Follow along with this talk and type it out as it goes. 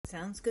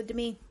Sounds good to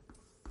me.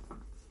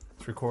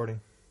 It's recording.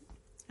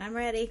 I'm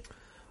ready.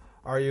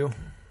 Are you?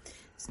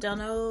 Still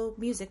no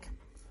music.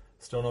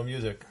 Still no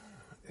music.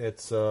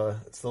 It's The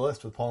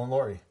List with Paul and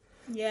Lori.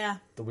 Yeah.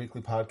 The weekly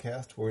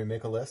podcast where we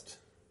make a list.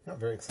 I'm not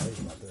very excited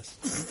about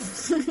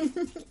this.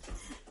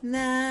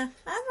 Nah,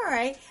 I'm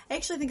alright. I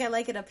actually think I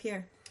like it up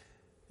here.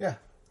 Yeah.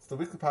 It's the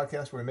weekly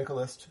podcast where we make a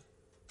list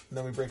and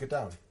then we break it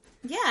down.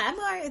 Yeah, I'm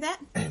alright with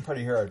that. You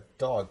probably hear our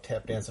dog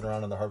tap dancing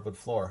around on the hardwood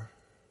floor.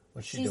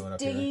 What's she doing up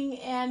here? She's digging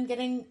and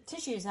getting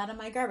tissues out of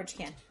my garbage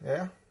can.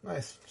 Yeah?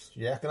 Nice. Just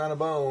yakking on a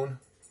bone.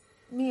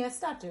 Mia,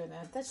 stop doing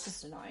that. That's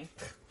just annoying.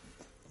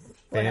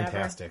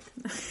 Fantastic.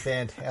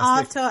 Fantastic.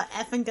 Off to an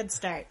effing good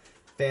start.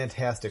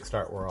 Fantastic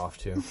start we're off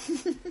to.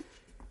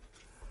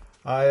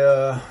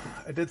 I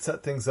did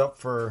set things up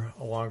for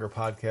a longer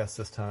podcast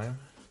this time.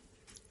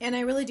 And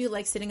I really do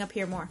like sitting up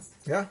here more.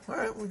 Yeah? All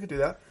right, we could do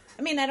that.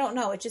 I mean, I don't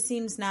know. It just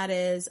seems not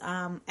as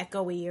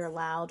echoey or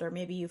loud, or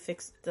maybe you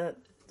fixed the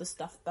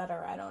stuff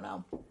better. I don't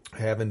know. I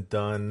haven't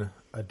done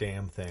a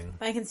damn thing.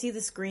 I can see the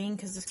screen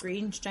because the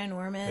screen's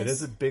ginormous. It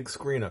is a big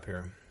screen up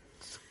here.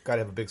 It's got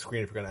to have a big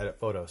screen if you're going to edit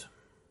photos.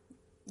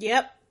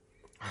 Yep.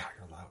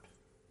 You're loud.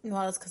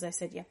 Well, it's because I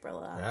said yep real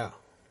loud. Yeah.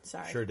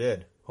 Sorry. Sure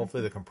did.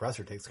 Hopefully the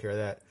compressor takes care of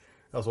that.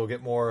 Else we'll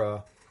get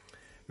more,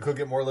 we could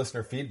get more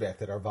listener feedback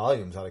that our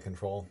volume's out of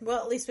control.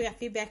 Well, at least we got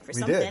feedback for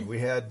We something. did. We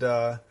had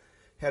a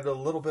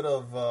little bit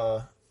of,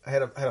 I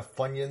had a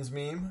Funyuns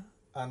meme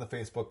on the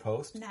Facebook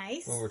post.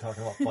 Nice. When we were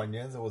talking about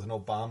Funyuns. It was an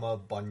Obama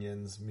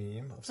Bunions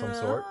meme of some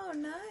sort. Oh,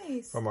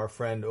 nice. From our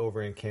friend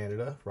over in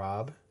Canada,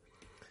 Rob.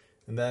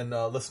 And then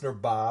listener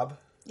Bob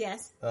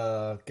Yes.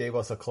 gave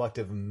us a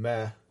collective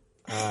meh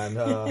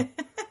on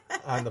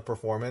on the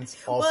performance.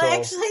 Also, Well,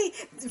 actually,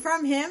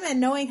 from him and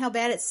knowing how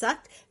bad it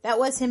sucked, that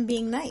was him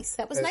being nice.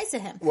 That was nice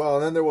of him. Well,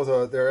 and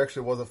then there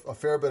actually was a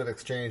fair bit of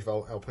exchange.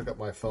 I'll pick up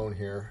my phone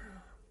here.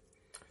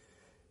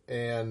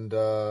 And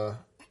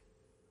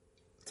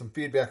some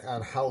feedback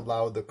on how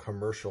loud the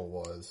commercial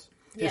was.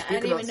 Hey, Yeah, I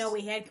didn't even know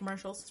we had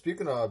commercials.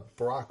 Speaking of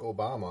Barack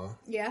Obama,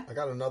 Yeah. I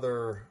got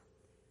another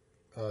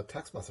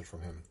text message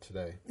from him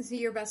today. Is he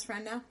your best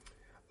friend now?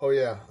 Oh,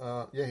 yeah.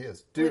 Yeah, he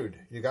is. Dude,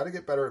 you got to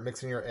get better at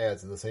mixing your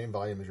ads in the same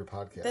volume as your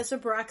podcast. That's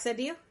what Barack said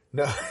to you?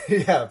 No,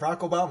 yeah, Barack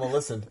Obama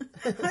listened.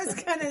 I was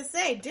going to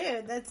say,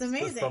 dude, that's This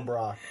amazing. is from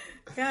Barack.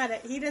 Got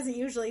it. He doesn't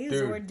usually use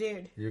the word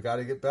dude. You got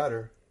to get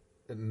better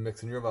at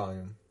mixing your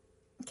volume.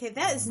 Okay,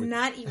 that is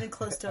not even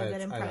close to a good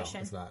impression. I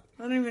know, it's not.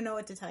 I don't even know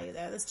what to tell you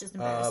there. That's just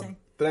embarrassing.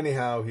 But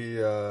anyhow, he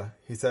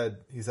said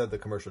the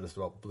commercial just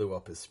about blew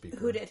up his speaker.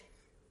 Who did?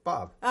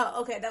 Bob.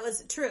 Oh, okay, that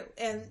was true.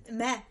 And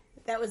meh,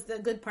 that was the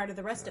good part of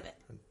the rest of it.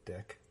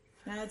 Dick.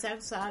 No, it's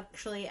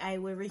actually, I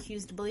would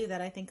refuse to believe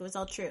that. I think it was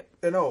all true.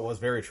 No, it was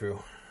very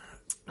true.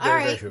 All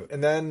right. Very true.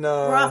 And then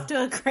We're off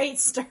to a great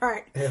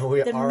start.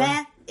 The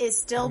meh is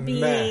still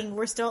meh.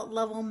 we're still at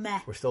level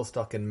meh. We're still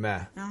stuck in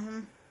meh.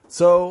 Uh-huh.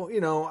 So,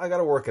 I got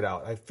to work it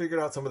out. I figured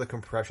out some of the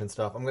compression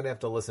stuff. I'm going to have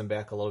to listen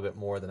back a little bit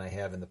more than I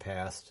have in the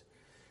past.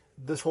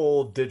 This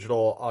whole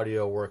digital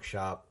audio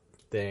workshop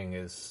thing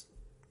is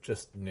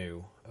just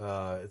new.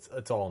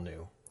 It's all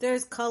new.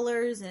 There's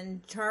colors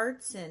and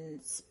charts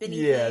and spinny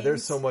Yeah, things.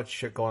 there's so much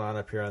shit going on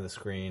up here on the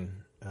screen.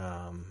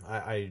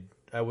 I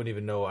wouldn't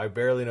even know. I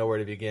barely know where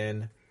to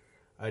begin.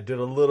 I did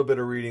a little bit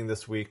of reading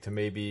this week to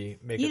maybe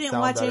make it sound better. You didn't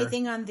watch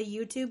anything on the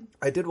YouTube?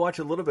 I did watch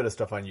a little bit of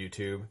stuff on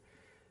YouTube.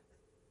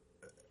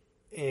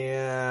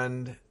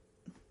 And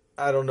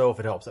I don't know if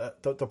it helps.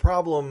 The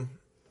problem,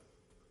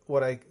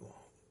 I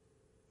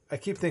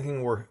keep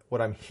thinking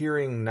what I'm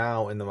hearing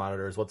now in the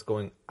monitor is what's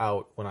going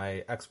out when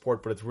I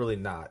export, but it's really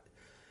not.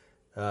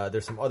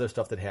 There's some other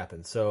stuff that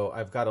happens. So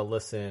I've got to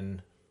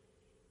listen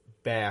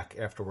back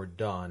after we're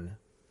done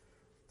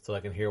so I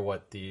can hear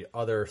what the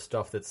other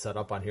stuff that's set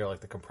up on here,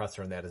 like the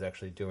compressor and that, is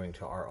actually doing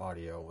to our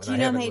audio. And Do you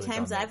know how many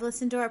times I've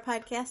listened to our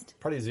podcast?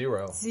 Probably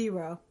zero.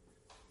 Zero.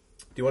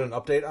 Do you want an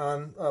update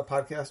on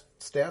podcast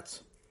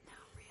stats? Not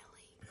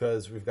really.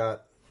 Because we've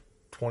got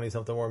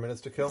 20-something more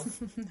minutes to kill.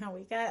 No,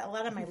 we got a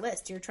lot on my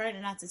list. You're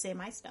trying not to say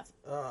my stuff.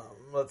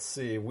 Let's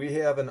see. We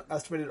have an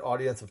estimated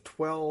audience of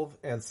 12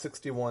 and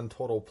 61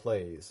 total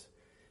plays.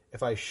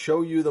 If I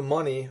show you the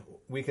money,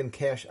 we can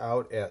cash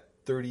out at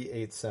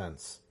 38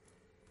 cents.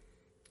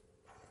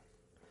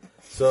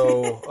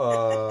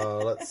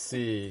 So, let's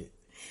see.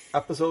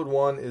 Episode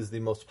 1 is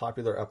the most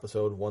popular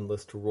episode, One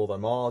List to Rule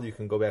Them All. You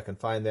can go back and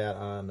find that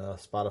on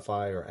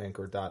Spotify or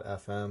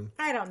Anchor.fm.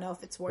 I don't know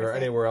if it's worth or it.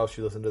 anywhere else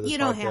you listen to this podcast. You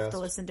don't have to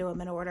listen to them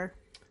in order.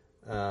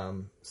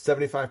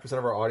 75%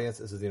 of our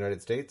audience is in the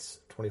United States,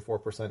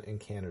 24% in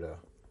Canada.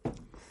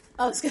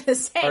 I was going to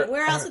say,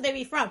 where else would they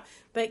be from?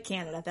 But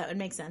Canada, that would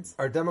make sense.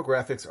 Our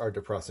demographics are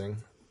depressing.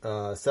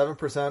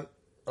 7%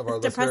 of our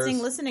Depressing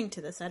listeners... listening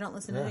to this. I don't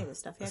listen to any of this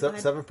stuff. Yeah, go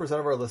ahead. 7%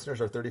 of our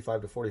listeners are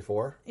 35 to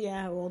 44.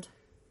 Yeah, old.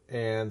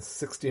 And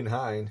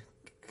 69,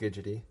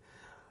 gidgety,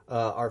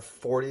 are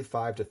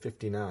 45 to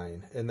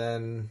 59. And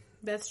then...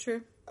 That's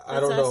true. I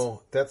don't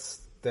know. That's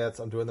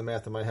I'm doing the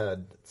math in my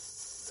head. It's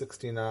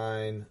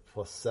 69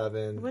 plus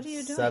 7. What are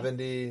you doing?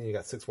 70. You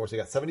got 6 more. So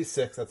you got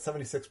 76. That's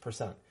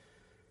 76%.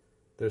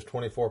 There's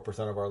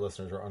 24% of our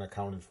listeners are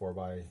unaccounted for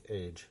by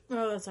age.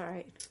 Oh, that's all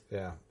right.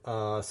 Yeah.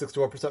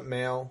 61%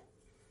 male,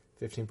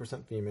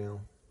 15% female,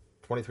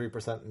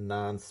 23%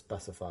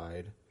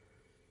 non-specified,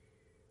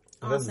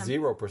 and Awesome. then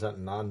 0%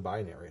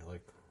 non-binary.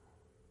 Like,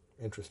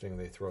 interesting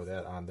they throw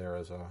that on there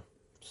as a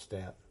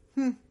stat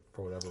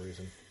for whatever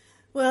reason.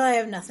 Well, I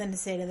have nothing to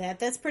say to that.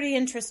 That's pretty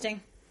interesting.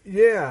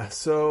 Yeah,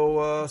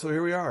 so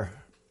here we are.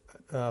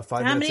 5 How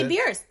minutes many in.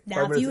 beers?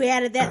 Now, 5 if you minutes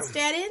added that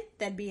stat in,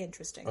 that'd be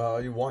interesting.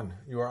 You won.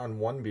 You are on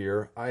 1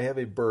 beer. I have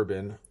a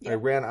bourbon. Yep. I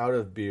ran out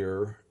of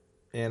beer,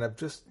 and I've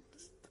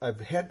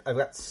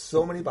got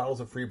so many bottles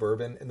of free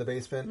bourbon in the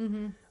basement.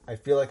 Mm-hmm. I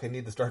feel like I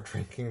need to start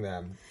drinking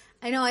them.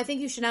 I know. I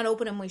think you should not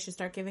open them. We should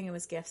start giving them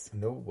as gifts.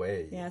 No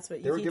way. Yeah, that's what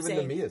you they were keep given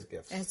saying. to me as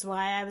gifts. That's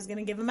why I was going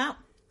to give them out.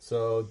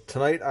 So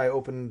tonight I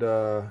opened.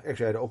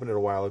 Actually, I had opened it a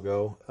while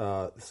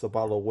ago. This is a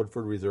bottle of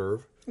Woodford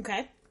Reserve.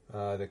 Okay.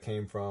 That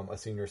came from a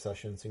senior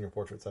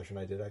portrait session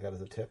I did. I got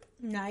as a tip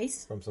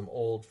Nice. from some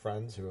old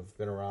friends who have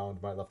been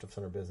around my left of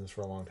center business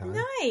for a long time.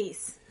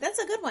 Nice. That's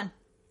a good one.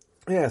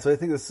 Yeah, so I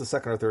think this is the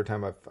second or third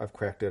time I've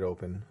cracked it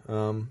open.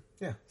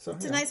 Yeah, so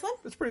It's a nice one?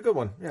 It's a pretty good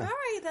one. Yeah, All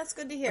right. That's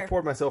good to hear. I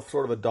poured myself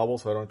sort of a double,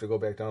 so I don't have to go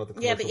back down at the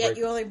commercial Yeah, but yet break.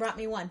 you only brought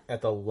me one.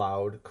 At the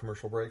loud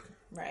commercial break.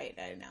 Right.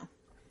 I know.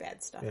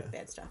 Bad stuff. Yeah.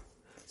 Bad stuff.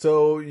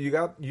 So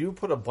you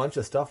put a bunch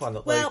of stuff on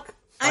the Well,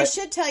 I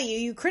should tell you,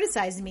 you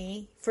criticized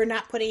me for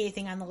not putting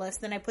anything on the list.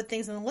 Then I put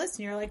things on the list,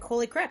 and you're like,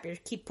 holy crap, you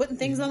keep putting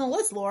things on the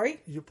list, Lori.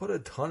 You put a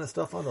ton of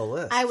stuff on the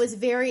list. I was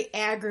very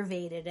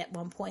aggravated at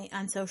one point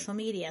on social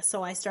media,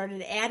 so I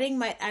started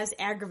adding I was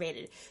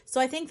aggravated.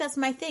 So I think that's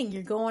my thing.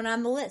 You're going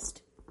on the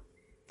list.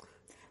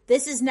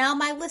 This is now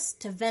my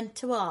list to vent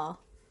to all.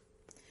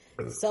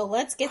 So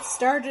let's get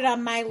started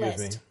on my Excuse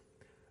list.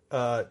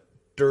 me.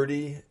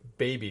 Dirty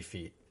baby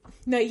feet.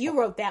 No, you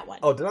wrote that one.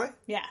 Oh, did I?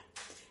 Yeah.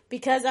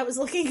 Because I was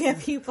looking at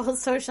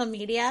people's social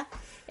media,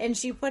 and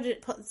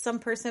some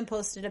person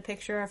posted a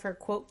picture of her,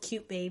 quote,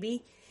 cute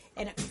baby.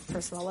 And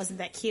first of all, it wasn't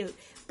that cute.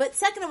 But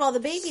second of all, the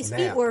baby's Snap.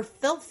 feet were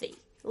filthy.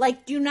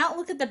 Like, do not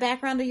look at the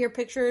background of your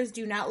pictures.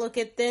 Do not look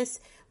at this.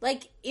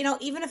 Like,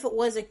 even if it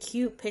was a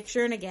cute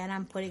picture, and again,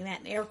 I'm putting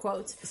that in air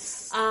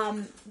quotes,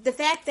 the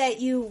fact that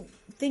you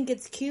think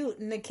it's cute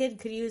and the kid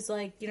could use,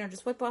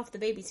 just wipe off the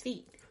baby's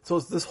feet. So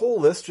is this whole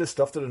list just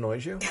stuff that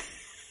annoys you?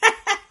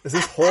 Is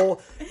this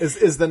whole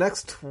is the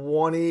next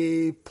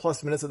 20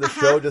 plus minutes of the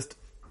show just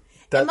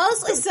that? And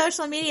mostly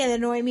social media that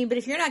annoy me, but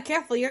if you're not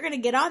careful, you're going to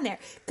get on there.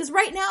 Because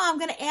right now I'm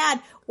going to add,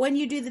 when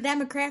you do the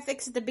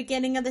demographics at the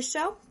beginning of the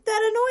show,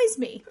 that annoys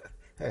me.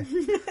 Hey,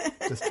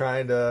 just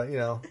trying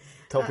to,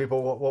 tell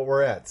people what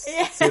we're at.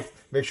 See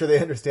make sure they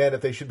understand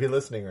if they should be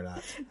listening or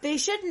not. They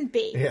shouldn't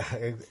be.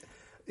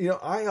 Yeah.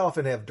 I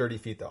often have dirty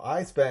feet, though.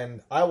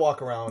 I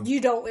walk around You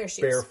don't wear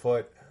shoes.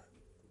 barefoot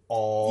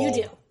all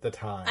You do. the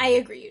time. I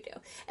agree you do.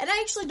 And I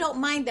actually don't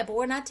mind that, but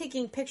we're not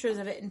taking pictures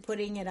of it and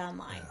putting it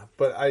online. Yeah,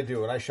 but I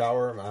do. When I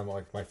shower, I'm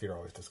like, my feet are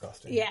always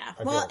disgusting. Yeah,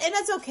 I well, feel- and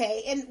that's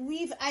okay.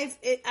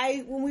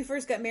 And when we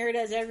first got married,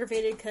 I was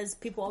aggravated because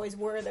people always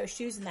wore their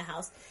shoes in the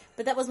house.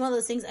 But that was one of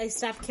those things I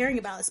stopped caring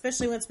about,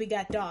 especially once we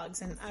got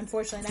dogs. And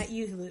unfortunately, not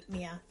you,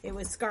 Mia. It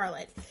was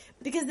Scarlett,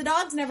 because the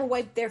dogs never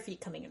wiped their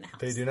feet coming in the house.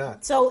 They do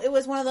not. So it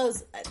was one of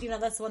those.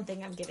 That's one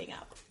thing I'm giving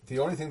up. The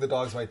only thing the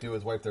dogs might do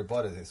is wipe their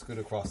butt as they scoot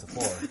across the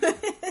floor.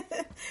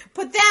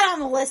 Put that on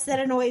the list. That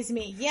annoys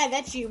me. Yeah,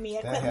 that's you,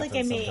 Mia. That Quit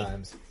licking happens me.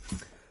 sometimes.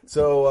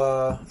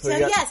 So you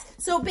got- yes.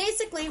 So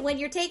basically, when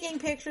you're taking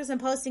pictures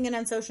and posting it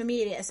on social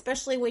media,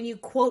 especially when you,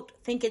 quote,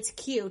 think it's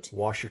cute,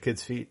 wash your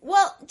kids' feet.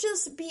 well,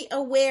 just be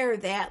aware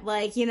that,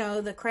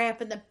 the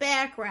crap in the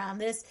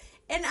background,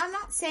 and I'm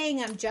not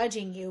saying I'm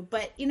judging you,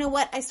 but you know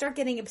what? I start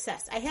getting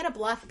obsessed. I had to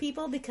block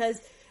people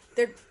because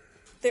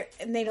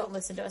and they don't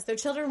listen to us. Their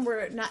children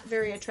were not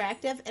very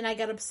attractive, and I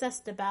got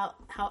obsessed about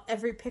how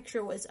every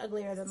picture was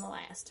uglier than the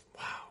last.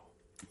 Wow.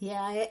 Yeah,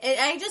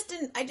 I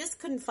just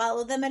couldn't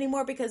follow them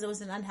anymore because it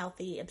was an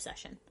unhealthy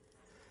obsession.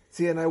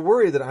 See, and I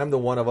worry that I'm the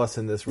one of us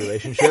in this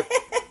relationship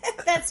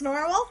That's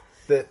normal?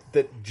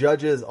 that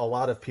judges a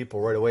lot of people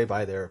right away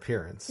by their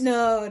appearance.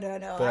 No.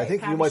 But I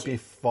think you might be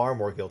far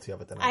more guilty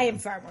of it than I I am. am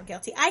far more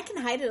guilty. I can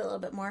hide it a little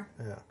bit more.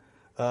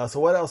 Yeah. So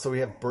what else? So we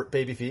have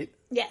baby feet.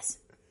 Yes.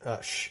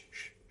 Shh.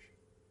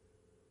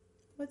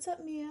 What's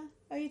up, Mia?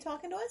 Are you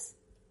talking to us?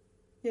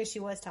 Yeah, she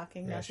was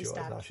talking. Yeah, Now she was.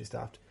 stopped. Now she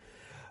stopped.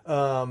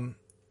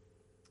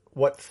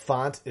 What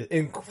font?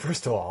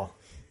 First of all,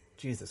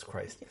 Jesus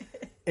Christ.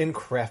 In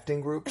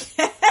crafting groups?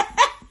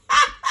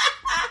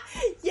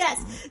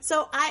 Yes.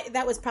 So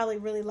that was probably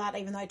really loud,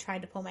 even though I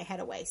tried to pull my head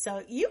away.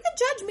 So you can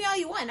judge me all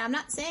you want. I'm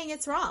not saying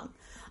it's wrong.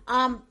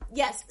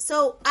 Yes.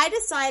 So I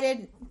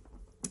decided,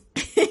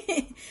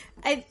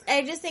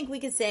 I just think we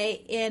could say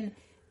in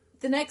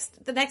the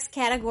next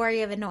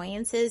category of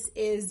annoyances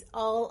is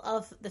all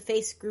of the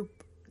face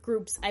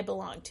groups I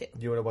belong to.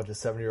 You and a bunch of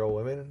 7-year-old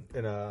women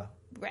in a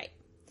Right.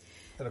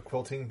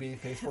 quilting bee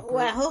Facebook group?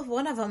 Well, I hope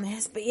one of them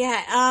is, but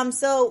yeah.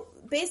 So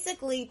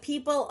basically,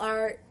 people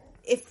are,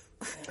 if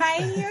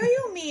I hear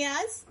you,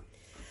 Mias.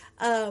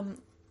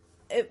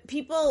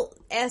 people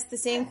ask the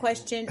same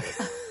question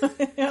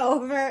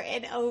over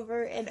and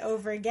over and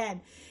over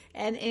again.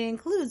 And it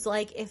includes,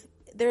 like, if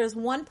there's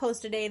one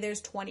post a day,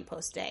 there's 20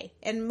 posts a day.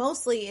 And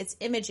mostly it's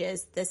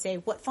images that say,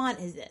 what font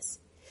is this?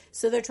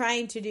 So they're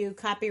trying to do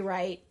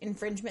copyright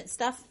infringement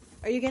stuff.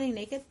 Are you getting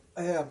naked?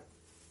 I am.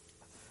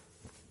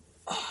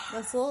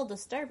 That's a little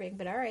disturbing,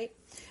 but all right.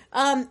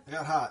 I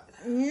got hot.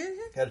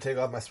 Mm-hmm. Had to take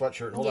off my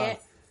sweatshirt. Hold on.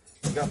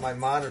 I got my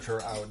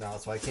monitor out now,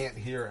 so I can't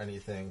hear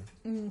anything,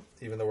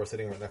 even though we're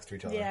sitting right next to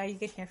each other. Yeah, you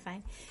can hear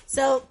fine.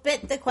 So,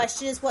 but the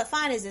question is, what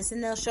font is this?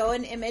 And they'll show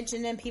an image,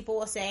 and then people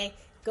will say,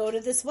 go to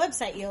this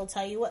website. It'll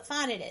tell you what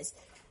font it is.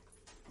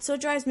 So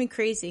it drives me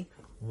crazy.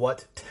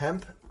 What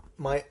temp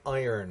my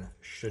iron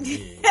should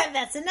be.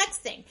 That's the next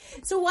thing.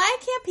 So why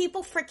can't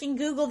people freaking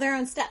Google their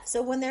own stuff?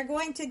 So when they're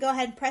going to go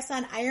ahead and press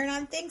on iron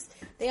on things,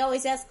 they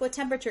always ask what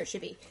temperature it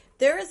should be.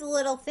 There is a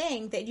little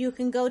thing that you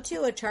can go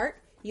to, a chart.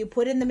 You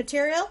put in the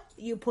material,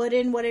 you put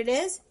in what it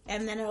is,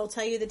 and then it'll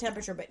tell you the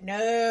temperature. But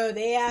no,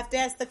 they have to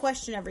ask the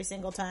question every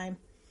single time.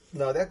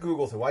 No, that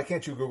Google thing. Why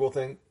can't you Google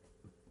thing?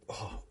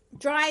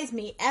 Drives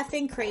me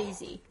effing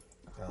crazy.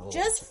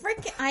 Just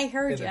freaking... I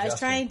heard you. I was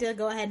trying to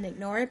go ahead and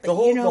ignore it, but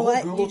you know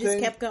what? Google you just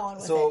thing, kept going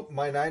with it. So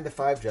my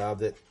 9-to-5 job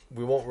that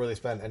we won't really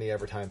spend any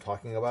ever time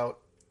talking about,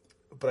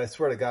 but I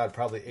swear to God,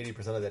 probably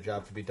 80% of that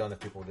job could be done if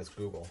people would just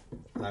Google,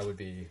 and I would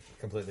be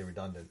completely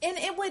redundant. And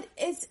it would...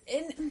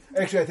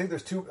 Actually, I think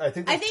there's two... I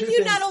think you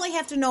things. Not only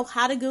have to know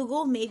how to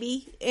Google,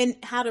 maybe, and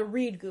how to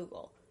read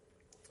Google.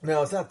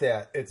 No, it's not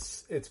that.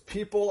 It's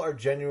people are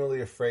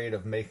genuinely afraid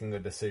of making a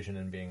decision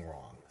and being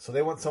wrong. So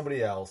they want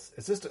somebody else.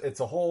 It's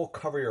a whole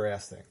cover your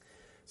ass thing.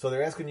 So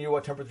they're asking you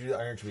what temperature the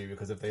iron should be,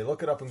 because if they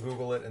look it up and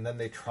Google it and then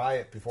they try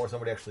it before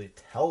somebody actually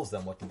tells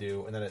them what to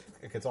do, and then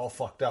it gets all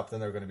fucked up,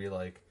 then they're going to be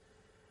like,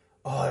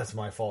 oh, that's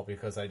my fault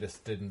because I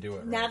just didn't do it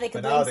right. Now they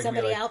can blame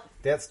somebody out.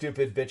 That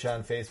stupid bitch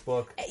on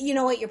Facebook. You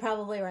know what? You're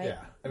probably right.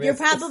 Yeah. I mean, you're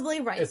probably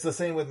right. It's the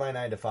same with my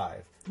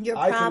 9-to-5. You're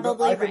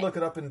probably right. I could look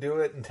it up and do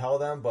it and tell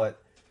them, but...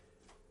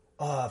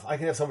 if I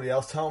can have somebody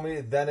else tell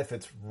me, then if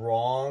it's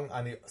wrong,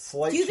 on the slight chance it's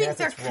wrong... Do you think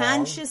they're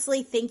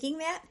consciously thinking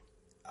that?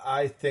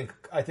 I think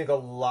a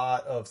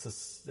lot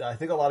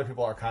of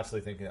people are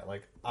consciously thinking that.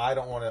 Like, I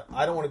don't want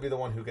to be the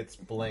one who gets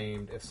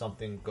blamed if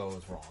something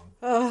goes wrong.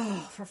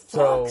 Oh, for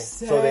fuck's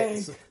sake!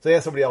 So they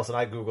ask somebody else, and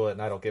I Google it,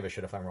 and I don't give a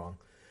shit if I'm wrong.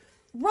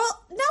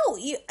 Well, no,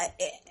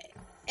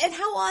 and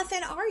how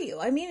often are you?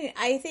 I mean,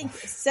 I think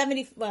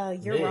 70. Well,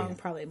 you're wrong,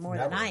 probably more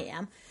than I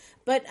am,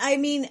 but I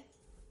mean.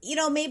 You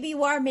know, maybe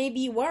you are, maybe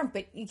you aren't,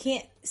 but you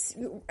can't.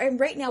 And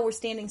right now, we're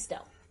standing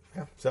still.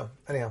 Yeah. So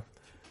anyhow,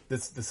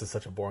 this is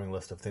such a boring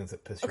list of things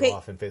that piss you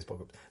off in Facebook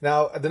groups.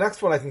 Now, the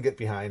next one I can get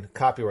behind: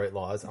 copyright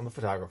laws. I'm a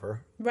photographer.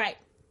 Right.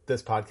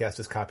 This podcast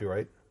is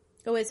copyright.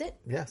 Oh, is it?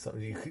 Yeah. So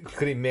you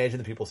could imagine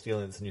the people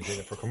stealing this and using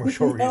it for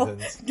commercial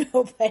reasons.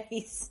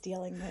 Nobody's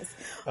stealing this.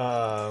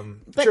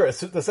 Sure.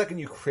 So the second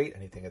you create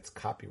anything, it's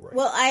copyright.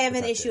 Well, I have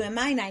an issue in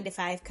my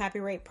 9-to-5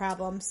 copyright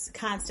problems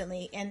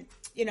constantly, and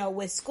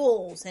with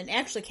schools and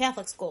actually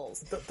Catholic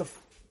schools.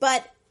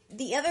 But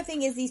the other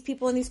thing is these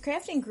people in these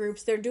crafting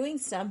groups, they're doing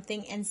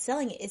something and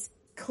selling it is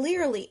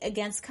clearly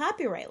against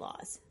copyright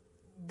laws.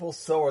 Well,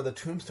 so are the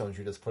tombstones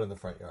you just put in the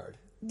front yard.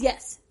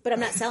 Yes, but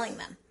I'm not selling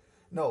them.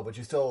 No, but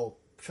you still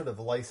should have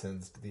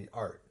licensed the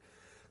art.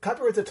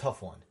 Copyright's a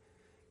tough one.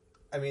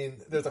 I mean,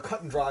 there's a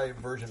cut and dry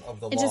version of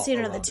the law. And just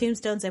the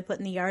tombstones I put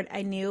in the yard,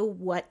 I knew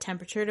what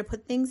temperature to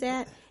put things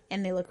at,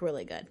 and they look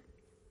really good.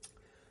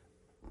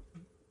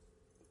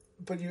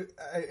 But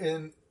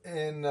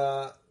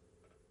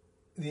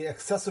the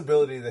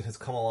accessibility that has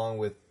come along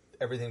with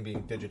everything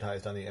being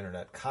digitized on the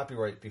internet,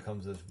 copyright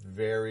becomes this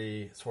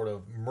very sort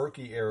of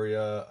murky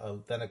area.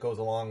 Then it goes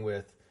along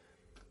with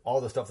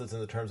all the stuff that's in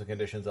the terms and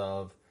conditions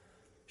of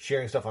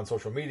sharing stuff on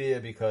social media,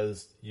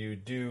 because you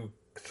do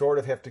sort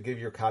of have to give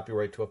your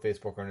copyright to a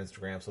Facebook or an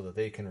Instagram so that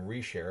they can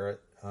reshare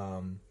it,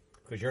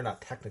 because you're not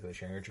technically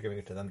sharing it, you're giving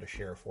it to them to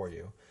share for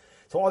you.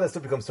 So all that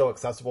stuff becomes so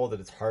accessible that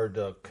it's hard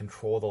to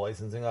control the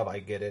licensing of. I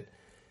get it.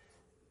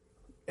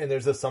 And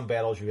there's just some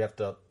battles you have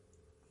to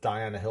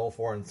die on a hill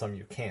for and some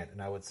you can't.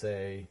 And I would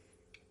say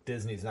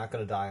Disney's not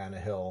going to die on a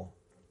hill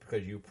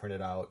because you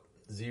printed out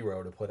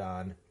 0 to put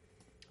on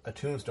a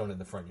tombstone in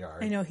the front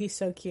yard. I know, he's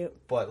so cute.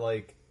 But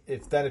like,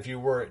 if you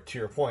were, to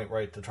your point,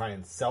 right, to try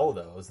and sell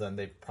those, then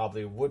they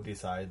probably would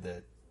decide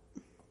that,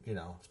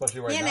 especially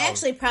right now. And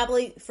actually,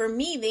 probably for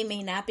me, they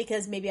may not,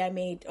 because maybe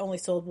I only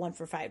sold one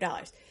for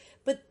 $5.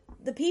 But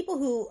the people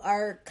who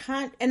are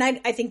and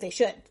I think they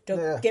should.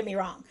 Don't get me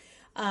wrong.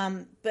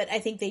 But I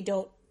think they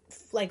don't,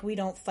 like, we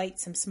don't fight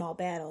some small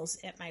battles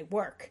at my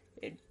work.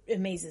 It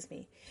amazes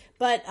me.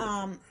 But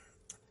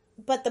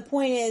the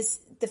point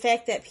is the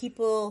fact that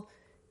people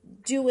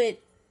do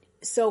it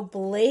so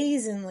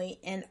blazingly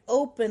and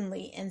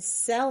openly and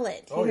sell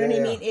it. You know what I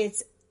mean?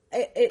 It's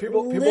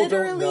people literally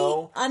don't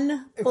know.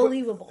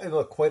 Unbelievable. And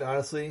look, quite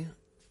honestly,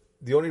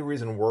 the only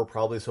reason we're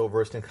probably so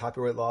versed in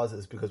copyright laws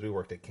is because we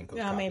worked at Kinko's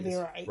Copies. Maybe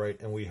right. Right?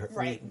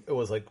 And it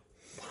was like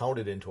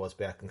pounded into us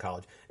back in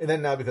college, and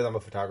then now because I'm a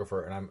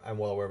photographer and I'm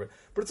well aware of it.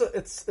 But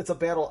it's a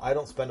battle I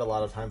don't spend a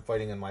lot of time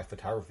fighting in my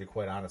photography,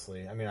 quite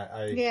honestly. I mean,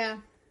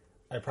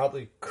 I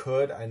probably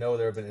could. I know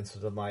there have been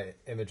instances of my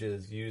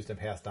images used and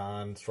passed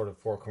on, sort of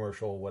for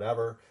commercial,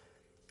 whatever.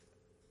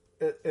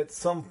 At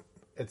some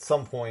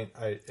point,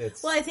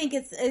 Well, I think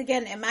it's,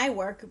 again, in my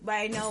work,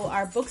 I know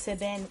our books have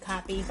been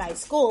copied by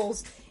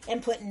schools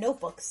and put in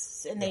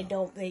notebooks, and they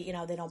don't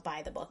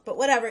buy the book, but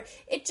whatever.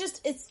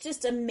 It's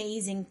just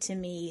amazing to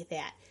me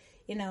that,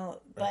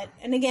 but,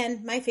 and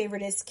again, my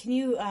favorite is, can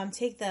you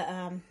take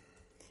the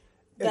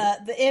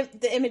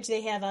image,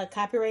 they have a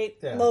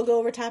copyright logo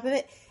over top of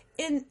it,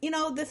 and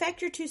the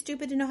fact you're too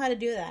stupid to know how to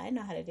do that, I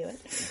know how to do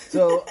it.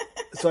 So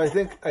I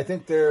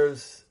think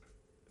there's,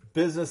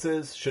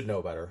 businesses should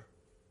know better.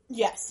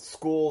 Yes.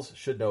 Schools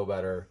should know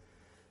better.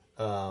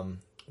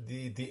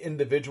 The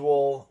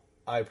individual,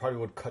 I probably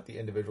would cut the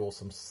individual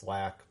some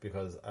slack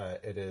because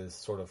it is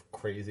sort of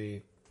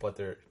crazy, but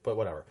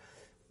whatever.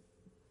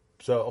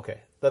 So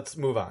okay, let's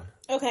move on.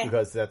 Okay.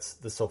 Because this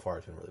so far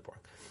has been really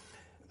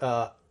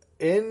boring.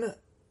 In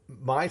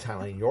my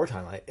timeline, your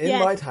timeline,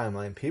 my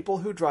timeline, people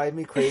who drive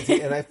me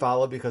crazy and I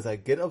follow because I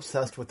get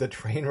obsessed with the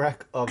train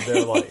wreck of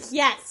their life.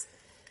 Yes.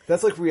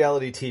 That's like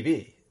reality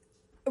TV.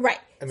 Right.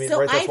 I mean, so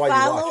right, that's why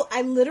you watch.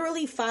 I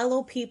literally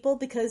follow people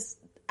because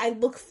I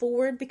look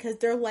forward because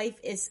their life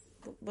is,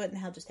 what in the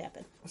hell just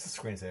happened? What's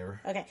the screensaver?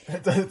 Okay.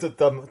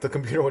 the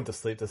computer went to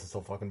sleep. This is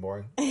so fucking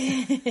boring.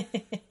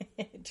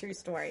 True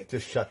story.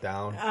 Just shut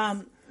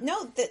down.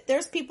 No,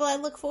 there's people I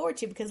look forward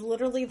to because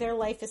literally their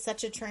life is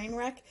such a train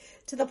wreck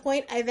to the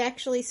point I've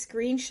actually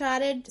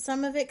screenshotted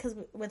some of it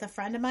with a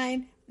friend of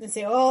mine and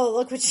say, oh,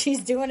 look what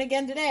she's doing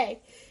again today.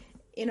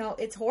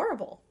 It's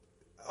horrible.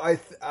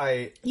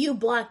 You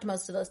blocked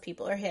most of those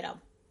people or hit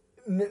them.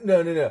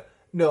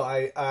 No.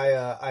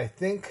 I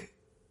think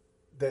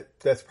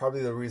that's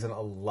probably the reason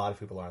a lot of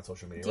people are on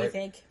social media. Do you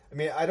think? I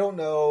mean, I don't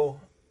know.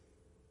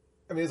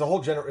 I mean, there's a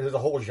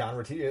whole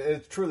genre.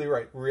 It's truly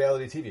right.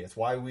 Reality TV. It's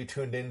why we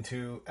tuned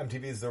into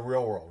MTV's The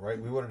Real World. Right.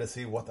 We wanted to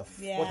see what the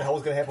hell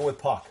was going to happen with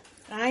Puck.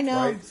 I know.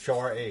 Right? Show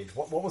our age.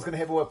 What was going to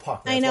happen with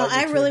Puck? I know.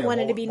 I really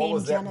wanted to be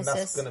named Genesis. What was that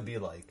mess going to be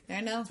like?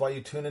 I know. That's why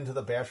you tune into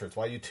The Bachelor. It's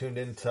why you tuned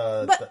into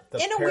but the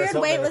in a Paris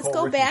weird way, Hilton and let's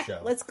Nicole go Richie back.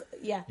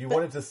 show. You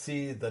wanted to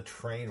see the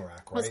train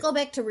wreck, right? Let's go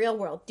back to Real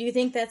World. Do you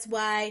think that's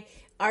why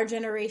our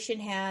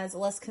generation has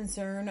less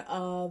concern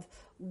of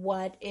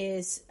what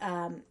is,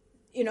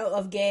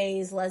 of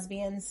gays,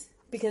 lesbians?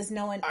 Because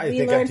no one. I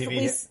think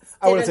MTV.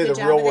 I wouldn't say The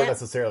Real World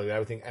necessarily. I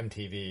would think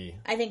MTV.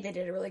 I think they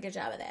did a really good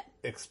job of that.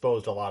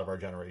 Exposed a lot of our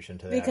generation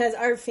to that. Because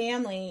our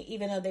family,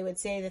 even though they would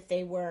say that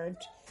they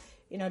weren't,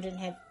 didn't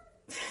have,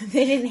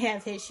 they didn't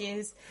have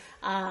issues,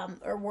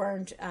 or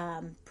weren't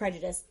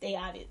prejudiced.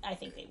 I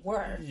think they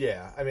were.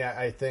 Yeah, I mean,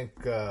 I think.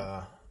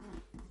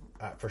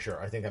 For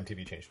sure. I think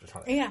MTV changed a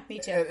ton. Yeah, me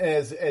too. And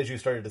as you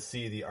started to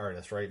see the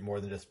artists, right, more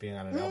than just being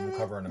on an album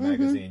cover in a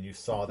magazine, you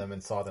saw them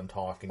and saw them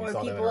talk and you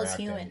saw them interact. Or people as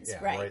humans,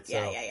 yeah, right?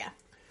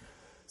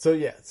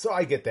 Yeah. So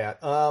I get that.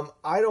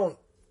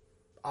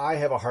 I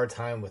have a hard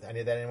time with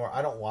any of that anymore.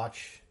 I don't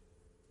watch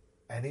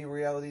any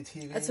reality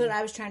TV. That's what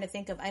I was trying to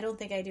think of. I don't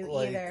think I do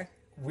either.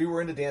 We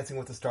were into Dancing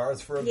with the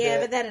Stars for a bit. Yeah,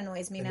 but that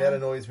annoys me now. That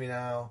annoys me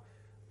now.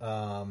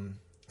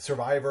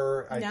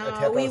 Survivor.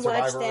 We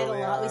watched that a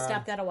lot. We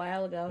stopped that a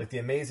while ago. Like The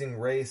Amazing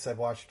Race, I've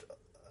watched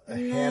a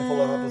handful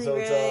of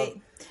episodes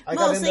of.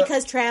 Mostly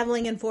because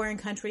traveling in foreign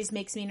countries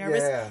makes me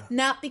nervous. Yeah.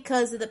 Not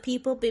because of the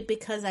people, but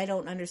because I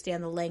don't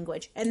understand the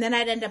language. And then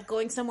I'd end up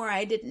going somewhere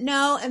I didn't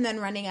know and then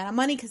running out of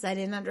money because I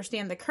didn't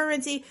understand the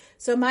currency.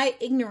 So my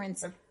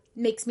ignorance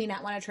makes me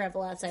not want to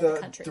travel outside the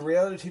country. The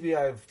reality TV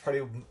I've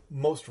probably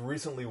most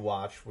recently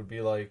watched would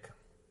be like,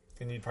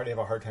 and you'd probably have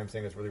a hard time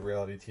saying it's really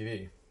reality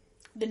TV.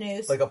 The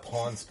news, like a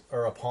Pawn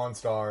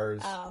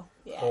Stars,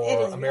 yeah,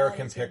 or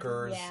American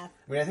Pickers. Yeah,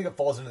 I mean, I think it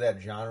falls into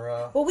that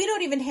genre. Well, we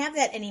don't even have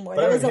that anymore.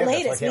 That was the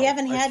latest. We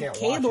haven't had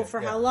cable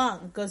for how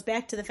long? It goes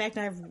back to the fact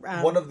that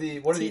I've one of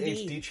the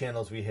HD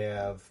channels we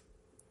have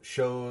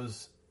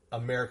shows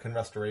American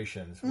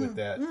Restorations with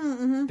that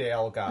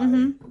Dale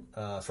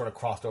guy, sort of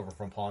crossed over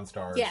from Pawn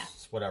Stars,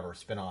 whatever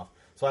spinoff.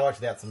 So I watch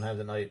that sometimes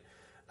at night.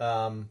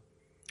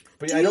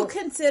 But do you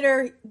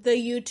consider the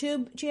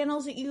YouTube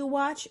channels that you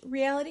watch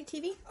reality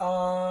TV?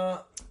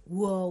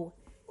 Whoa.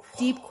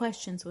 Deep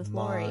questions with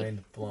Lori.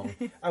 Mind blown.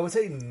 I would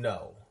say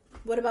no.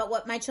 What about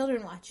what my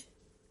children watch?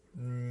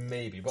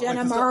 Maybe. But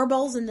Jenna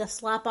Marbles and the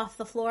slop off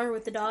the floor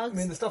with the dogs? I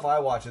mean, the stuff I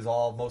watch is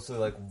all mostly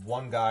like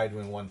one guy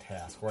doing one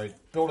task, right?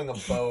 Building a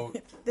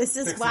boat. This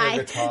is why.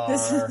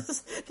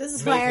 This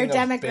is why our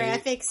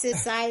demographics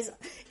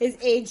is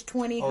age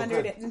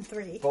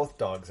 2,003. Both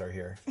dogs are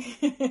here.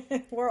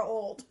 We're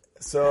old.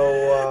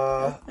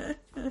 So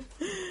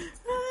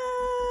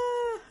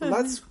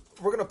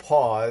we're gonna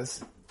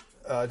pause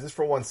just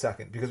for 1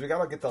 second because we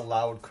gotta get the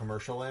loud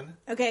commercial in.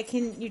 Okay,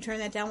 can you turn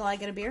that down while I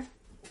get a beer?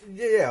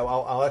 Yeah.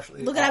 I'll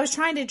actually look. I was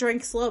trying to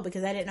drink slow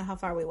because I didn't know how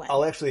far we went.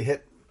 I'll actually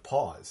hit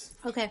pause.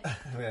 Okay. I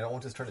mean, I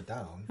won't just turn it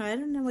down. I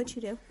don't know what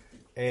you do.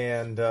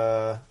 And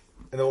then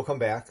we'll come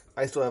back.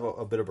 I still have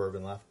a bit of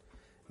bourbon left.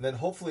 then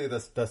hopefully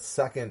the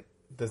second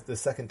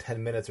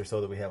 10 minutes or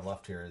so that we have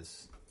left here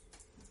is...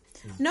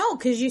 No,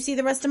 because you see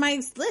the rest of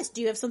my list.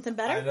 Do you have something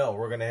better? I know,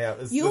 we're going to have...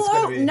 This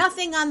have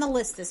nothing on the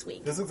list this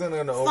week. This is going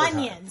to go overtime.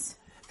 Funyuns.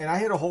 And I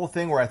had a whole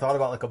thing where I thought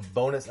about like a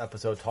bonus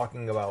episode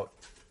talking about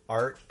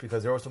art,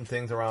 because there were some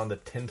things around the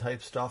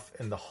tintype stuff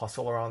and the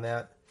hustle around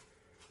that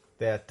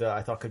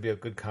I thought could be a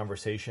good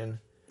conversation.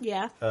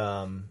 Yeah.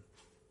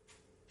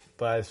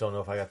 But I just don't know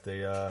if I got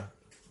the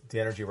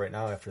energy right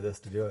now after this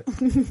to do it.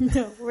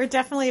 No, we're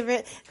definitely...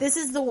 This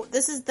is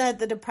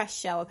the depressed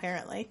show,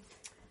 apparently.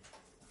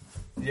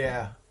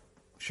 Yeah.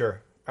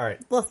 Sure. All right.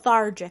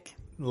 Lethargic.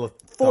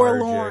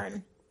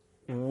 Forlorn.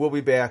 We'll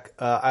be back.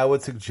 I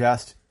would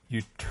suggest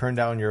you turn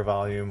down your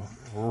volume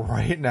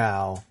right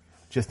now,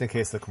 just in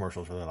case the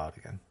commercial's really loud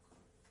again.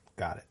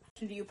 Got it.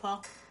 To you,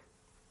 Paul.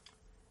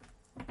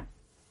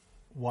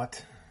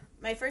 What?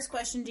 My first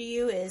question to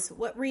you is,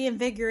 what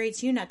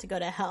reinvigorates you not to go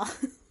to hell?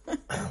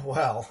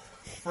 Well,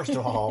 first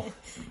of all...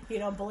 You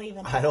don't believe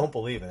in it. I don't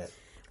believe in it.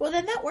 Well,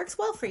 then that works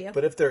well for you.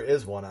 But if there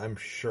is one, I'm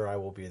sure I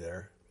will be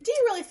there. Do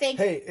you really think...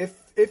 Hey,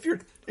 if you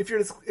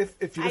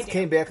just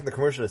came back and the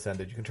commercial just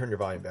ended, you can turn your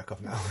volume back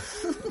up now.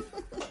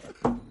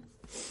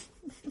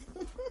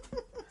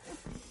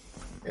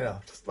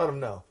 Just let them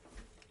know.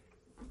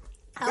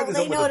 How will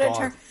they know to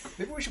turn...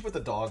 Maybe we should put the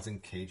dogs in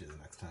cages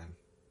next time.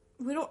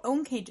 We don't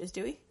own cages,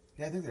 do we?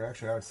 Yeah, I think there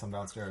actually are some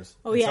downstairs.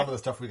 Oh, yeah. Some of the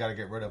stuff we got to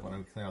get rid of when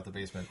we clean out the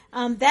basement.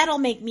 That'll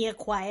make Mia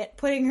quiet.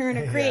 Putting her in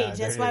a cage. Yeah,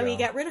 That's why we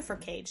got rid of her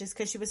cage, is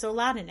because she was so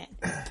loud in it.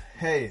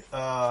 Hey,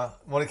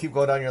 want to keep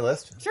going down your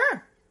list?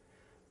 Sure.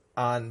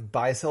 On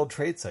buy-sell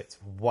trade sites,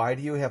 why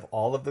do you have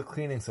all of the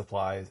cleaning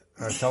supplies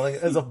are selling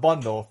as a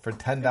bundle for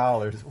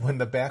 $10 when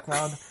the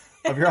background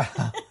of your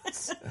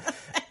house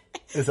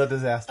is a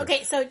disaster?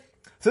 Okay, so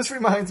this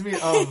reminds me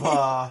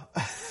of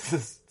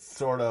this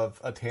sort of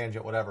a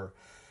tangent, whatever.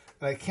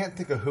 And I can't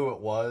think of who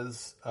it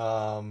was.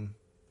 I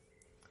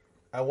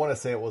want to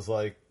say it was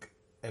like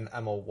not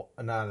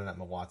an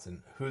Emma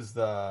Watson. Who's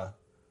the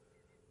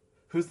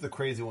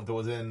crazy one that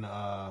was in?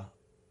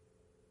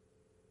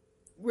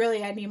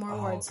 Really, I need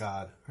more words. Oh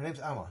God, her name's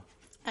Emma.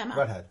 Emma.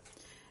 Redhead.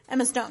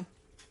 Emma Stone.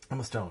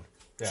 Emma Stone.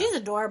 Yeah. She's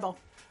adorable.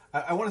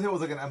 I want to say it was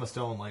like an Emma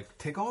Stone, like,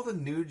 take all the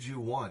nudes you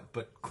want,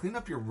 but clean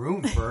up your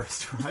room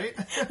first, right?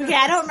 Okay,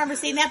 I don't remember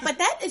seeing that, but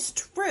that is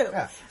true.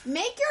 Yeah.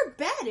 Make your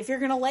bed if you're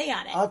going to lay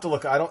on it. I'll have to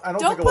look. I don't think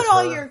Don't it was put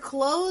all her. your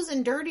clothes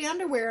and dirty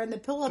underwear on the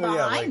pillow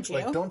behind you.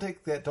 Like, don't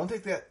take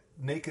that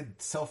naked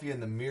selfie in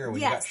the mirror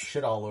when you got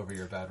shit all over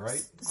your bed,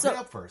 right? Clean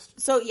up first.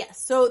 So,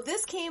 yes. So,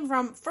 this came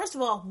from, first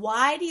of all,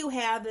 why do you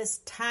have this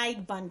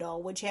Tide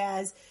bundle, which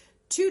has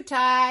 2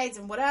 Tides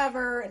and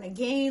whatever, and a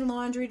Gain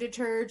laundry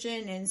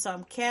detergent and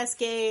some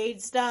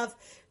Cascade stuff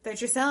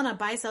that you're selling on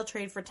buy-sell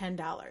trade for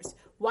 $10?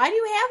 Why do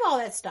you have all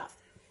that stuff?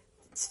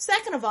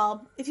 Second of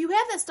all, if you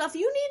have that stuff,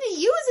 you need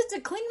to use it to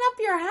clean up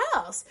your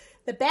house.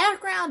 The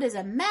background is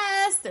a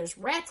mess. There's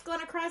rats going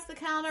across the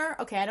counter.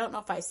 Okay, I don't know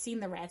if I've seen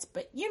the rats,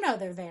 but you know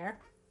they're there.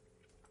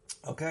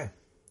 Okay.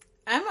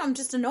 I'm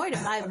just annoyed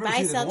at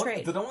buy-sell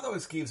trade. The one that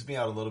always skeeves me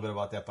out a little bit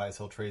about that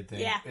buy-sell trade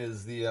thing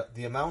is the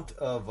amount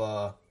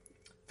of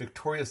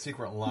Victoria's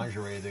Secret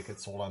lingerie that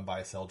gets sold on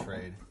buy-sell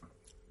trade.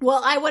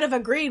 Well, I would have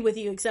agreed with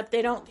you, except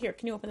they don't... Here,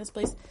 can you open this,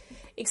 please?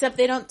 Except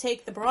they don't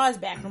take the bras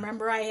back.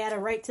 Remember, I had a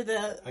right to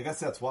the... I guess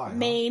that's why.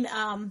 Main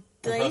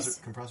place.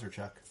 Compressor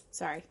check.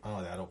 Sorry.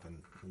 Oh, that opened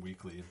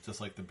weekly,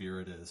 just like the beer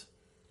it is.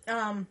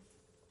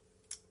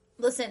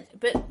 Listen,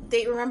 but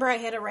remember I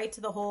had a right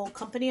to the whole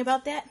company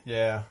about that?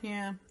 Yeah.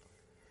 Yeah.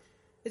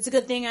 It's a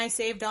good thing I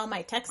saved all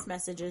my text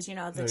messages,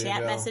 the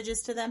chat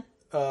messages to them.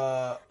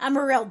 I'm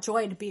a real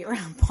joy to be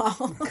around,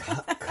 Paul.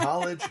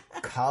 college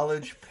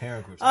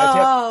parent groups.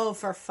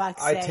 For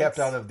fuck's sake. I tapped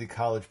out of the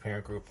college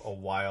parent group a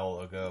while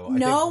ago.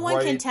 No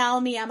one can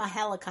tell me I'm a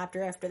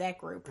helicopter after that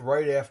group.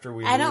 Right after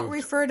we I don't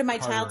refer to my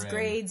child's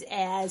grades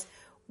as,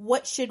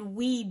 what should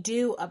we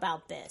do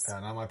about this?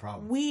 Not my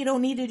problem. We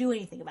don't need to do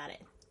anything about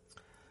it.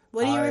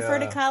 What do you refer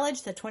to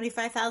college? The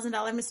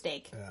 $25,000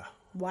 mistake. Yeah.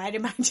 Why do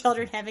my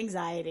children have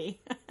anxiety?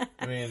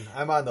 I mean,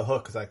 I'm on the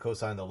hook because I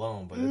co-signed the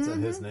loan, but it's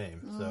in his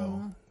name.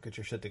 So get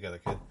your shit together,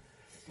 kid.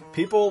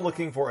 People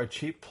looking for a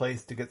cheap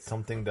place to get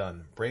something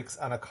done. Brakes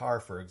on a car,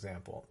 for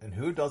example. And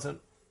who doesn't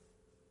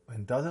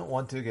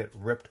want to get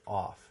ripped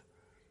off?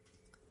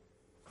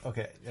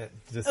 Okay.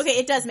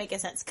 It does make a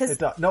sense. It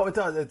does. No, it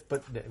does.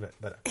 But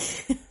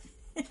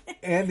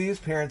and these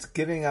parents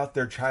giving out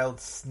their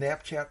child's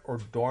Snapchat or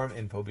dorm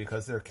info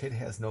because their kid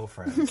has no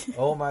friends.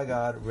 Oh my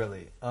God,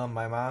 really?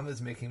 My mom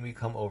is making me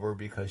come over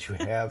because you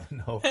have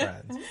no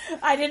friends.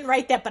 I didn't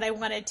write that, but I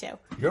wanted to.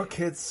 Your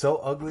kid's so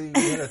ugly,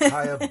 you had to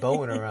tie a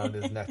bone around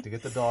his neck to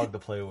get the dog to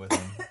play with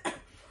him.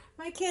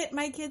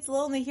 My kid's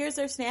lonely. Here's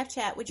their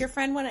Snapchat. Would your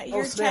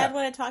child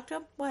want to talk to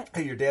him? What?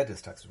 Hey, your dad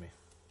just texted me.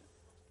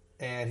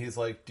 And he's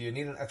like, do you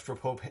need an extra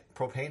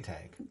propane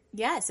tank?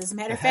 Yes, as a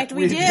matter of fact,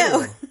 we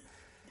do.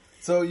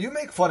 So you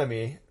make fun of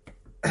me.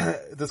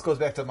 This goes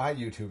back to my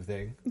YouTube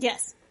thing.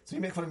 Yes. So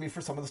you make fun of me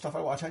for some of the stuff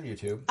I watch on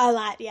YouTube. A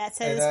lot, yes.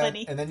 That is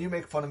funny. And then you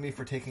make fun of me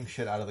for taking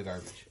shit out of the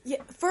garbage.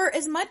 Yeah, for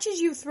as much as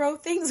you throw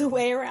things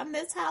away around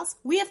this house,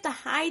 we have to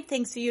hide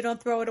things so you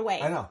don't throw it away.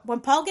 I know.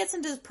 When Paul gets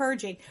into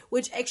purging,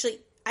 which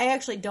I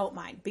actually don't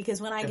mind, because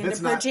when I get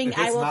into purging,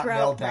 I will throw it. If it's not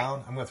nailed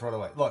down, I'm going to throw it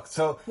away. Look,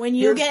 so... When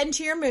you get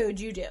into your mood,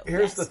 you do.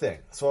 Here's the thing.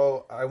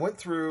 So I went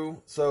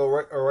through... So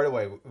right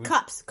away...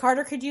 Cups.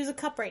 Carter could use a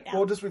cup right now.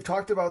 Well, we've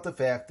talked about the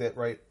fact that,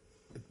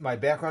 my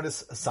background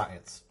is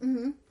science.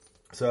 Mm-hmm.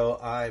 So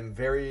I'm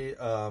very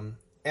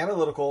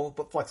analytical,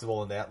 but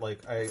flexible in that.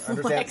 Like, I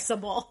understand...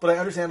 Flexible. But I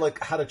understand,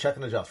 how to check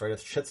and adjust, right?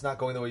 If shit's not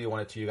going the way you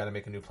want it to, you got to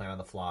make a new plan on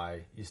the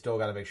fly. You still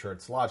got to make sure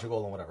it's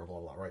logical and whatever, blah,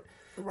 blah, blah, right?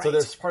 Right. So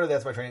there's part of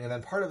that's my training. And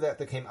then part of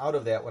that came out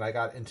of that when I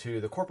got into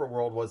the corporate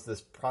world was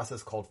this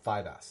process called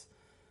 5S,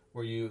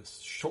 where you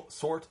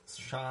sort,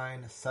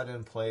 shine, set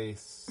in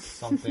place,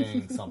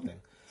 something, something.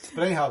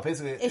 But anyhow,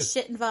 basically... Is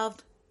shit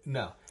involved?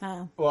 No.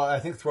 Oh. Well, I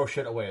think throw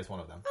shit away is one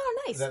of them.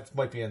 Oh, nice. That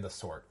might be in the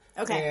sort.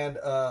 Okay. And,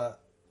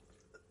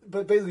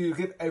 but basically you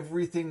give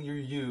everything you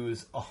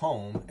use a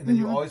home, and then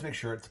you always make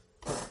sure it's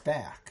put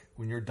back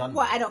when you're done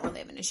Well, with it. I don't really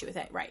have an issue with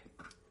that, right.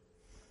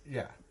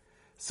 Yeah.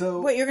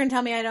 So... What, you're going to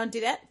tell me I don't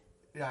do that?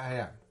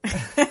 Yeah,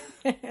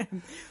 I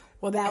am.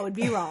 Well, that would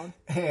be wrong.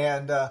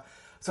 And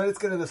so it's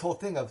getting this whole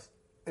thing of,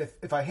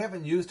 if I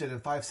haven't used it in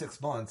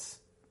 5-6 months,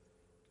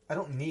 I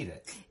don't need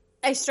it.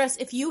 I stress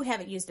if you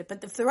haven't used it,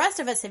 but if the rest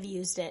of us have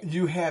used it.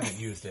 You haven't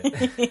used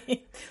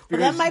it. Well,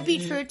 that might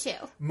be true, too.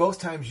 Most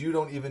times you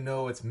don't even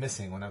know it's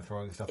missing when I'm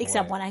throwing stuff away.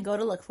 Except when I go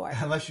to look for it.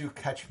 Unless you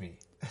catch me.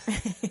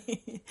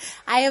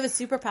 I have a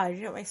superpower. Do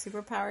you know what my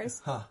superpower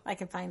is? Huh. I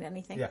can find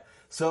anything. Yeah.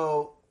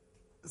 So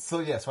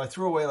I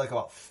threw away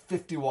about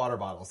 50 water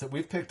bottles that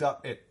we've picked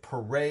up at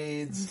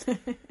parades,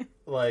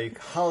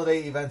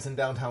 holiday events in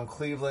downtown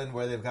Cleveland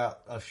where they've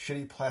got a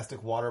shitty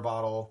plastic water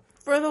bottle.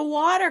 For the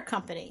water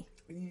company.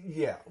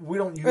 Yeah, we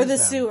don't use them. Or the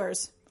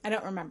sewers. I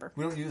don't remember.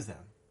 We don't use them.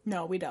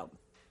 No, we don't.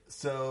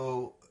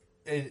 So,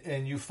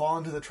 and you fall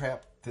into the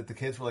trap that the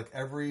kids were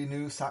every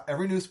new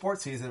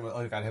sports season,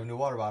 you gotta have a new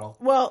water bottle.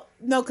 Well,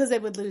 no, because they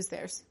would lose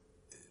theirs.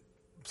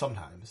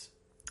 Sometimes.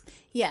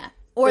 Yeah.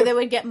 Or they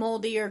would get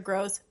moldy or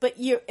gross.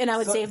 And I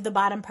would save the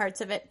bottom parts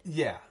of it.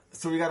 Yeah.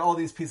 So we got all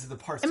these pieces of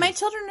parts. And my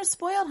children are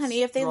spoiled,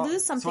 honey. If they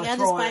lose something, I'll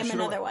just buy them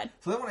another one.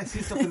 So then when I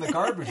see stuff in the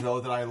garbage, though,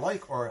 that I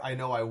like or I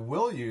know I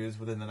will use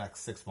within the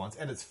next 6 months,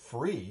 and it's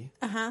free.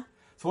 Uh-huh.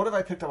 So what have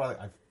I picked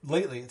up?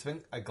 Lately, it's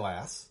been a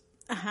glass,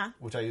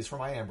 which I use for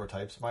my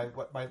ambrotypes, my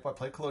wet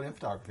plate collodion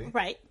photography.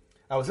 Right.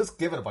 I was just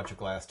given a bunch of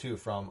glass, too,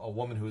 from a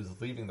woman who was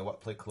leaving the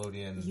wet plate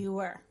collodion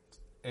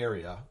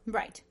area.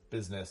 Right.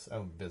 Business,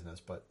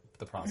 but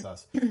the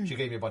process. She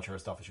gave me a bunch of her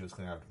stuff, and she was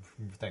cleaning out.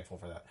 I'm thankful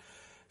for that.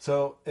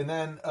 So, and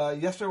then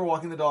yesterday we're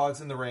walking the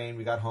dogs in the rain.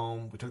 We got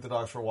home. We took the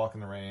dogs for a walk in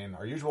the rain,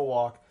 our usual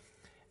walk.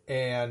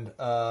 And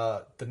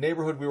the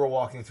neighborhood we were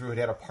walking through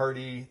had a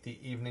party the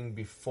evening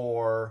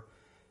before.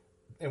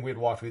 And we'd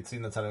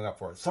seen them setting up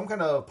for it. Some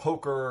kind of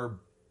poker,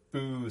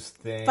 booze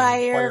thing.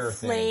 Fire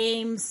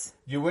flames.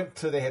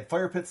 They had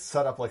fire pits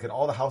set up in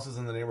all the houses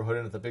in the neighborhood,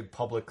 and it's a big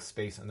public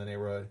space in the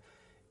neighborhood.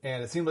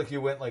 And it seemed like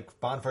you went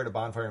bonfire to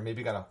bonfire and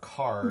maybe got a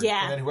card.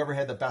 Yeah. And then whoever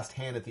had the best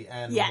hand at the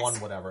end won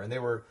whatever. And they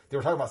were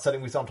talking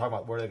about we saw them talking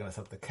about where they're going to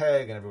set up the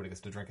keg and everybody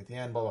gets to drink at the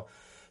end, blah, blah.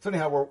 So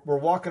anyhow, we're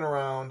walking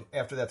around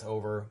after that's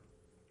over.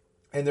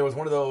 And there was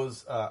one of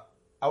those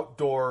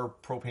outdoor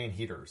propane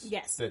heaters.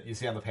 Yes. That you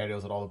see on the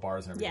patios at all the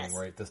bars and everything, yes.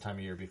 right? This time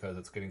of year because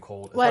it's getting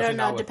cold. Well, I don't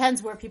know. It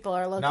depends where people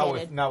are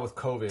located. Now with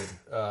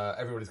COVID,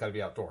 everybody's got to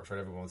be outdoors, right?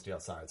 Everyone wants to be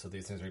outside. So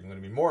these things are even going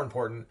to be more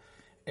important.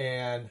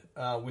 And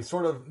we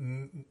sort of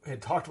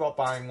had talked about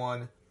buying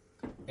one,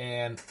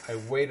 and I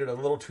waited a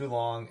little too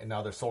long, and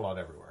now they're sold out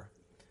everywhere.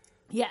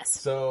 Yes.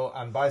 So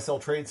on buy-sell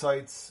trade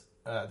sites,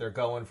 they're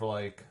going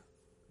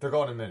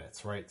in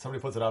minutes, right?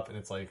 Somebody puts it up, and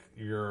it's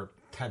you're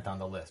 10th on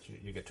the list.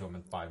 You get to them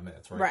in 5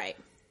 minutes, right? Right.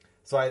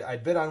 So I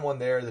bid on one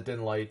there that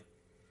didn't light,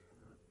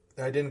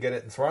 and I didn't get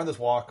it. And so we're on this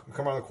walk, we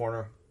come around the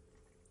corner,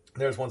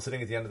 there's one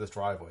sitting at the end of this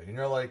driveway, and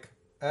you're like,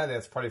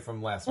 that's probably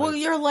from last night. Well,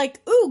 you're like,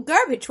 ooh,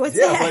 garbage. What's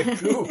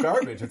that? Yeah, ooh,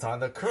 garbage. It's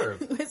on the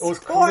curb. It was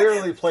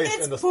clearly placed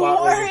in the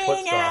spot where you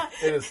put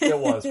stuff. It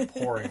was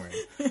pouring rain.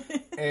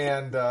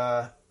 And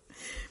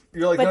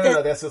you're like,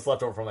 no, that's just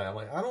left over from that. I'm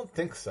like, I don't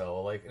think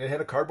so. It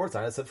had a cardboard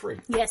sign that said free.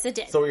 Yes, it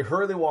did. So we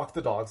hurriedly walked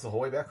the dogs the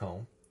whole way back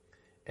home,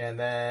 and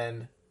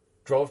then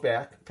drove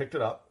back, picked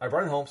it up. I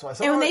brought it home, so I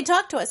said, and when they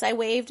talked to us, I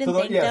waved and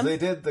thanked them. Yeah, they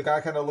did. The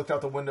guy kind of looked out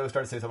the window,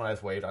 started to say something. I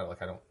just waved.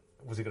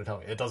 Was he going to tell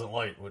me? It doesn't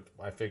light.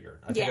 I figured.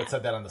 I think it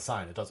said that on the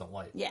sign. It doesn't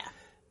light. Yeah.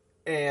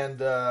 And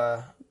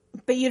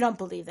but you don't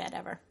believe that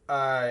ever.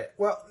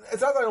 Well,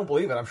 it's not that I don't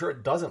believe it. I'm sure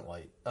it doesn't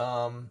light.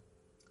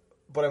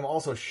 But I'm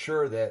also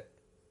sure that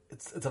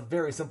it's a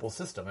very simple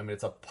system. I mean,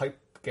 it's a pipe.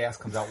 Gas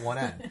comes out one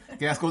end.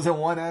 Gas goes in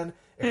one end.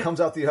 It comes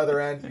out the other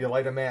end. You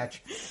light a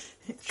match.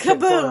 Shit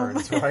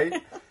burns,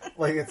 right?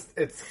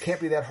 It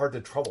can't be that hard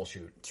to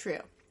troubleshoot. True.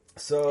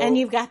 So, and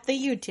you've got the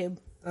YouTube.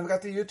 I've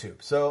got the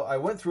YouTube. So I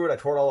went through it. I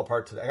tore it all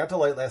apart today. I got to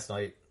light last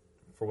night.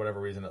 For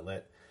whatever reason, it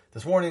lit.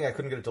 This morning I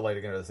couldn't get it to light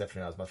again, or this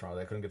afternoon I was messing around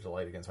with it. I couldn't get it to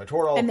light again, so I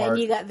tore it all And apart.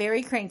 then you got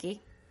very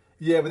cranky.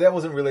 Yeah, but that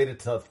wasn't related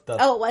to the...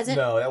 Oh, it wasn't?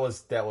 No, that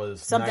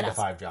was Something 9 else.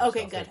 to 5 job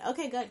Okay, stuff. good. It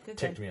Okay, good.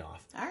 ticked me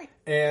off. All right.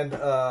 And,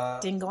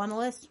 Didn't go on the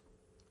list?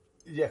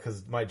 yeah,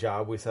 because my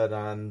job, we said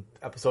on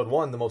episode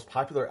 1, the most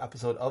popular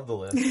episode of the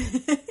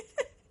list,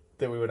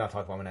 that we would not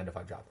talk about my 9 to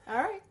 5 job. All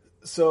right.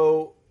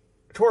 So,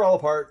 tore it all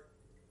apart.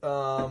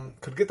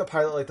 Could get the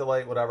pilot light to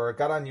light, whatever.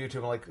 Got on YouTube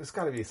and like, there's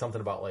got to be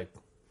something about like,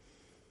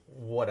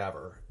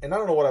 whatever. And I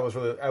don't know what I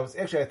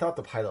thought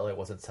the pilot light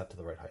wasn't set to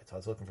the right height, so I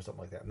was looking for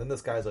something like that. And then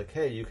this guy's like,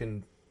 hey, you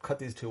can cut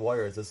these 2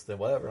 wires, this, then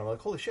whatever. And I'm like,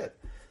 holy shit.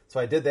 So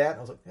I did that, and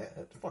I was like, yeah,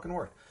 it fucking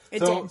worked.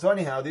 So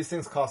anyhow, these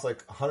things cost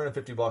like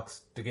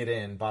 $150 to get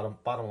in, bottom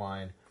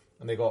line,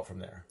 and they go up from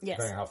there,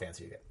 depending on how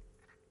fancy you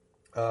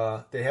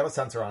get. They have a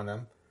sensor on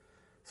them,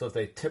 so if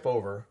they tip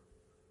over,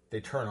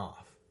 they turn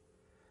off.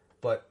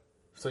 But,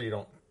 so you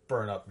don't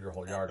burn up your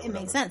whole yard or whatever.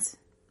 It makes sense.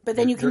 But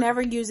then you can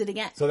never use it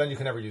again. So then you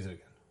can never use it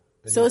again.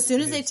 So as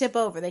soon as they tip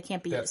over, they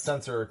can't be that used.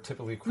 sensor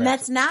typically cracks. And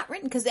that's not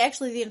written, because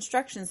actually the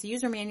instructions, the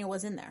user manual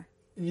was in there.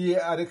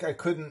 Yeah, I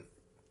couldn't.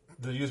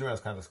 The user manual is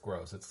kind of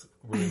gross. It's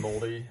really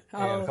moldy,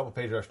 and a couple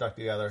pages are stuck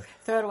together.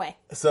 Throw it away.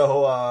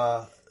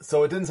 So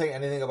it didn't say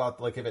anything about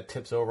like if it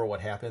tips over,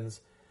 what happens.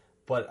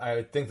 But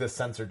I think the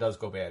sensor does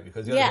go bad,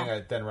 because the other thing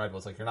I then read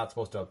was like you're not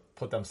supposed to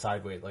put them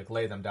sideways, like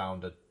lay them down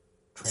to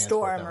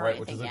transport them, right?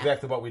 Which is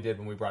exactly what we did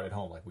when we brought it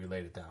home. Like we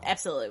laid it down.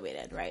 Absolutely, we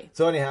did, right?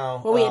 So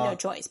anyhow, well, we had no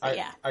choice, but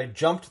I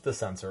jumped the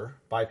sensor,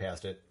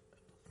 bypassed it.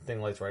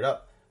 Thing lights right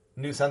up.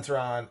 New sensor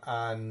on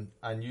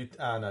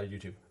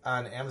YouTube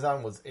on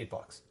Amazon was $8.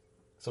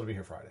 So it'll be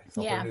here Friday.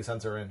 So I'll put a new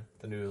sensor in,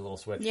 the new little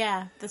switch.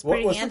 Yeah, that's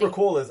pretty What's handy. super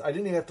cool is I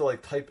didn't even have to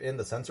like type in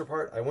the sensor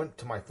part. I went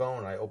to my phone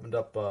and I opened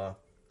up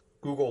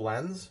Google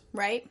Lens.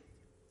 Right.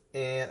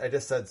 And I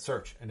just said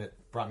search, and it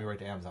brought me right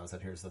to Amazon and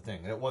said, here's the thing.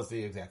 And it was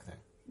the exact thing.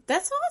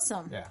 That's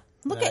awesome. Yeah.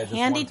 Look at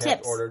handy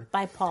tips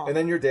by Paul. And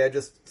then your dad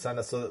just sent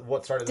us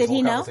what started this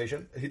whole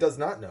conversation. He does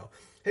not know.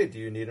 Hey, do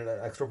you need an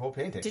extra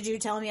propane tank? Did you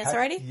tell him yes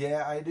already?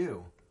 Yeah, I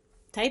do.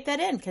 Type that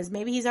in, because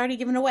maybe he's already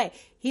given away.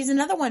 He's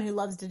another one who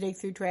loves to dig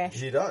through trash.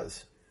 He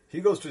does. He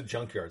goes to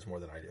junkyards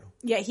more than I do.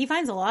 Yeah, he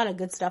finds a lot of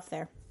good stuff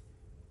there.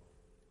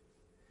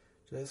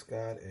 Just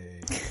got a...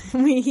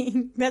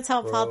 That's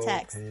how Paul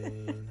texts.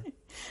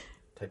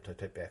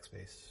 Type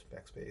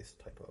backspace,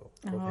 typo.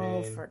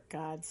 Propane, oh, for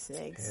God's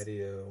sakes.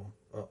 Patio,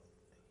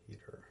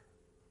 heater.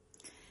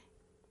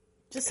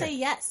 Just say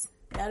yes.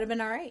 That would have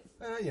been all right.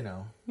 You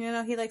know,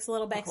 he likes a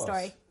little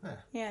backstory.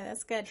 Yeah,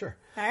 that's good. Sure.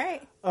 All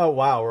right. Oh,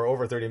 wow, we're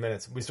over 30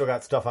 minutes. We still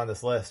got stuff on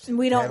this list.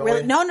 We don't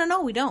really...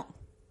 No, we don't.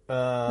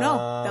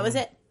 No, that was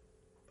it.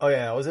 Oh,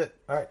 yeah, that was it.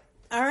 All right.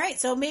 All right,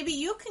 so maybe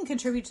you can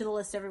contribute to the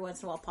list every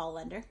once in a while, Paul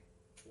Lender.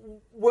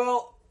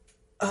 Well...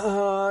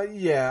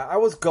 yeah, I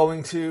was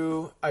going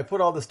to. I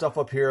put all the stuff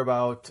up here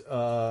about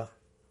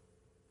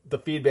the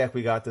feedback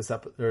we got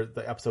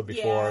the episode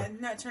before. Yeah,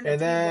 that turned out to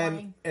be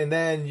boring. And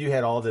then you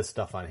had all this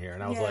stuff on here,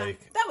 and I was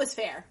like, that was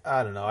fair.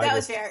 I don't know. That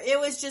was fair. It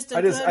was just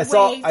I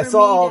saw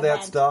all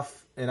that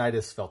stuff, and I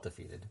just felt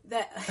defeated.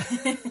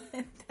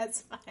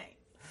 That's fine.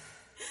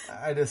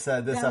 I just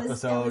said this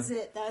episode. That was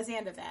it. That was the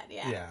end of that.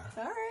 Yeah. Yeah.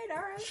 All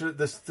right.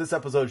 This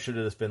episode should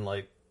have just been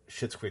like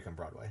Schitt's Creek on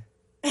Broadway.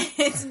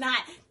 It's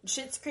not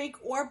Schitt's Creek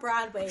or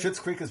Broadway. Schitt's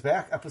Creek is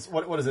back.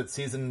 What is it?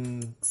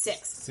 Season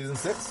 6. Season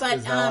 6. But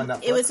is now on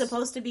Netflix. It was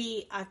supposed to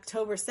be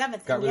October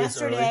 7th. Got released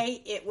yesterday,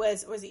 early. it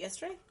was it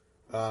yesterday?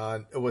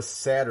 It was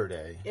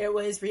Saturday. It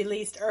was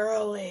released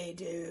early,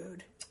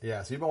 dude.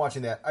 Yeah, so you've been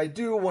watching that. I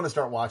do want to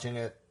start watching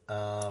it.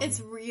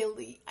 It's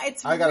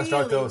I got to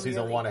start though.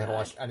 Season really 1. I haven't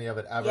watched any of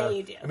it ever. Yeah,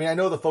 you do. I mean, I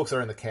know the folks that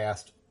are in the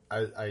cast.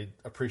 I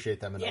appreciate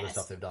them and other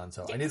stuff they've done.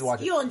 So I need to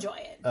watch it. You'll enjoy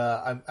it.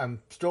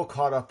 I'm still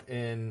caught up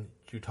in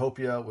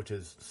Utopia, which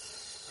is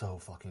so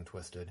fucking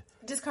twisted.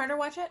 Does Carter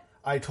watch it?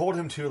 I told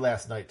him to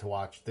last night to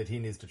watch that he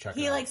needs to check it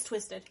out. He likes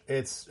Twisted.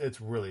 It's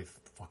really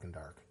fucking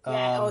dark.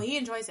 Yeah. He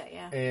enjoys it.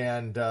 Yeah.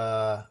 And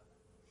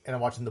I'm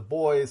watching The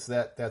Boys.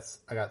 I have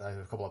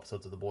a couple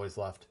episodes of The Boys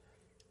left.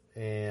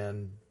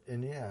 And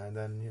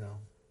then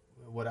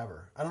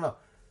whatever. I don't know.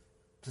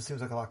 Just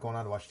seems like a lot going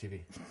on to watch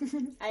TV.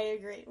 I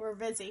agree. We're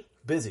busy.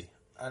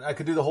 And I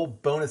could do the whole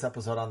bonus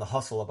episode on The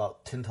Hustle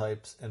about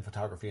tintypes and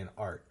photography and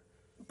art.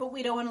 But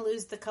we don't want to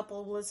lose the couple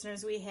of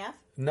listeners we have.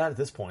 Not at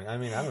this point. I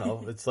mean, I don't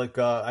know. It's like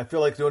I feel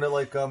like doing it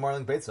like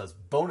Marlene Bates does.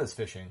 Bonus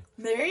fishing.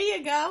 There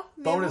you go.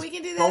 Maybe we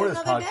can do that bonus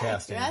another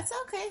podcasting. Day. That's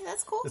okay.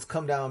 That's cool. Just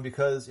come down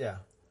because, I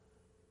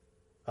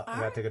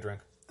gotta take a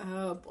drink.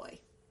 Oh, boy.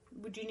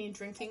 Would you need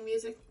drinking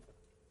music?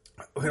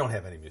 We don't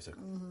have any music.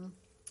 Mm-hmm.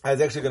 I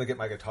was actually going to get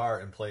my guitar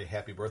and play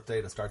Happy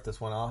Birthday to start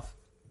this one off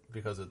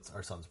because it's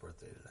our son's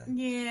birthday today.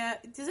 Yeah.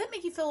 Does that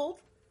make you feel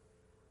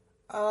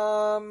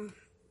old?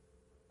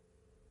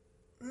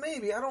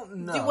 Maybe. I don't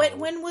know.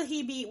 When will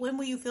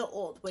you feel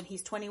old? When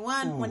he's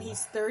 21? When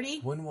he's 30?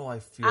 When will I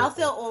feel I'll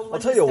feel old when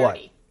I'll tell he's you 30. What.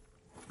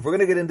 If we're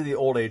going to get into the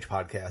old age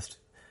podcast,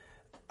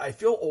 I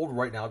feel old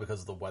right now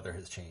because the weather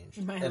has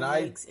changed.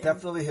 I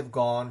definitely have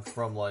gone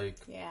from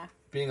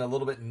being a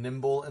little bit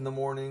nimble in the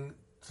morning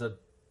to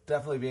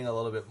definitely being a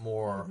little bit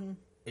more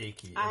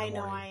achy in I the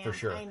know morning, I am. for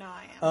sure. I know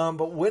I am.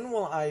 But when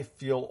will I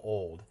feel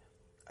old?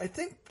 I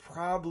think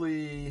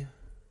probably...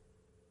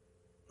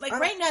 Like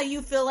right now,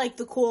 you feel like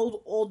the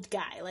cool old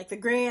guy. Like the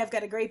gray, I've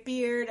got a great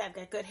beard, I've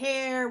got good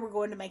hair, we're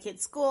going to my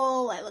kid's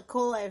school, I look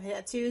cool, I have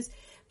tattoos.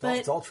 But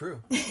it's all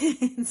true.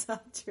 It's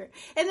all true.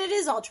 And it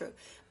is all true.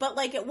 But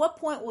like at what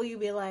point will you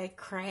be like,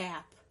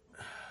 crap?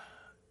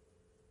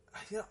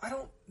 I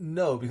don't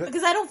know.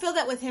 Because I don't feel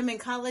that with him in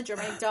college or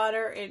my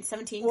daughter in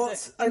 17. Well,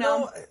 I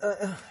know.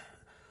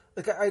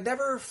 Like I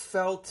never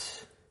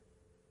felt...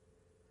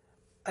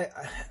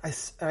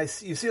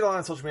 you see it a lot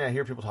on social media. I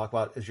hear people talk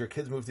about as your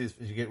kids move to these,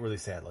 you get really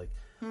sad. Like,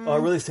 oh,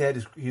 really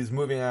sad. He's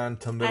moving on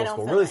to middle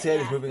school. Really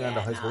sad. He's moving on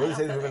to high school. Really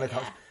sad. He's moving on to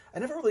college. I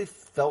never really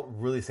felt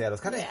really sad. I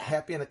was kind of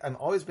happy, and I've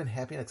always been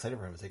happy and excited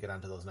for him as they get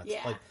onto those next.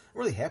 Like, I'm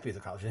really happy he's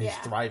at college, and he's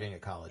thriving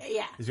at college.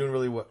 Yeah, he's doing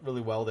really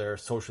well there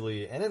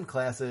socially and in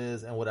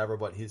classes and whatever.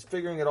 But he's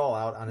figuring it all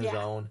out on his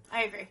own.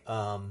 I agree.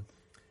 And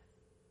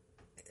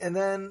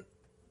then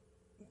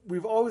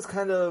we've always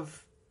kind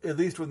of, at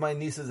least with my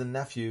nieces and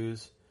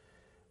nephews,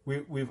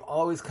 we've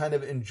always kind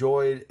of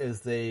enjoyed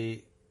as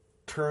they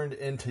turned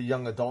into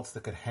young adults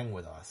that could hang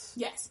with us.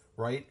 Yes.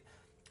 Right?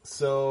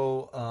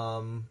 So,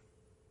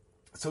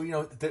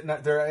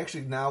 they're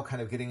actually now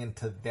kind of getting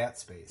into that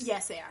space.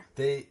 Yes, they are.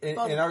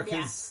 In our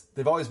kids,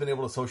 they've always been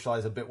able to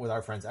socialize a bit with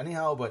our friends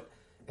anyhow, but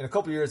in a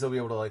couple of years, they'll be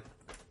able to, like,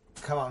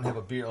 come out and have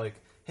a beer. Like,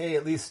 hey,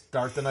 at least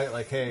start the night,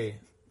 like, hey,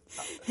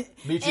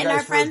 meet you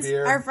guys for a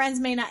beer. Our friends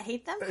may not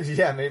hate them.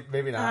 Yeah,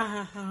 maybe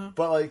not.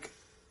 But, like,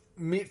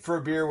 meet for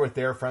a beer with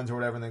their friends or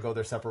whatever, and then go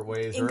their separate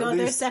ways. And or go at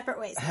least their separate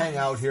ways. Hang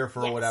out here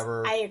for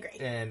whatever. I agree.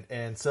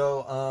 And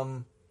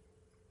so,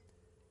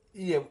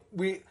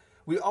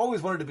 we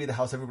always wanted to be the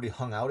house everybody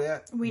hung out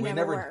at. We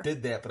never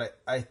did that, but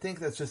I think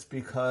that's just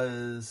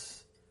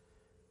because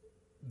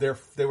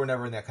they were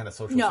never in that kind of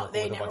social circle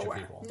with a bunch of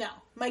people. No,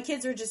 my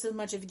kids are just as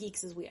much of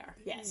geeks as we are.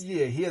 Yes.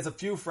 Yeah, he has a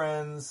few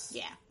friends.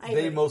 Yeah,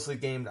 they mostly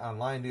gamed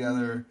online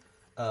together.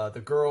 Mm-hmm.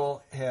 The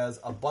girl has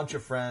a bunch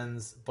of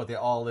friends, but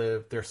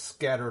they're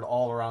scattered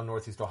all around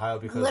Northeast Ohio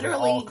because they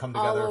all come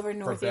together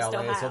for ballet.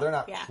 Ohio. So they're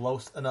not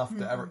close enough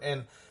to ever.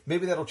 And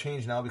maybe that'll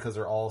change now because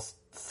they're all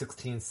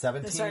 16,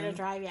 17. They're starting to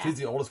drive, She's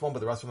the oldest one, but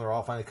the rest of them are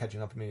all finally catching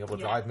up and being able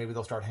to drive. Maybe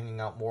they'll start hanging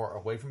out more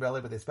away from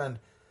ballet, but they spend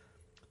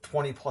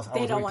 20 plus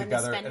hours a week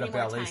together in a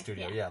ballet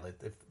studio. Yeah,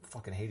 they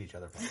fucking hate each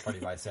other from Friday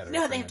by Saturday.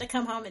 No, they have to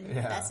come home and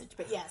message,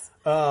 but yes.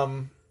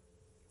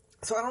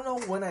 So I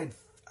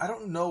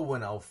don't know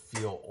when I'll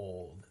feel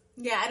old.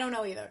 Yeah, I don't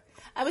know either.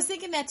 I was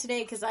thinking that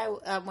today because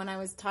when I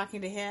was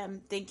talking to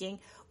him, thinking,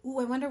 "Ooh,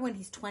 I wonder when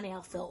he's 20,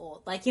 I'll feel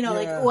old." Like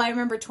I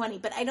remember 20,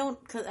 but I don't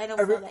feel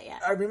that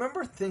yet. I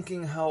remember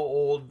thinking how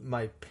old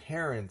my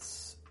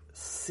parents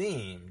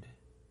seemed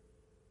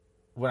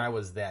when I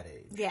was that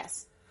age.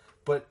 Yes,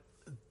 but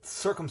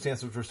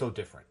circumstances were so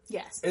different.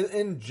 Yes,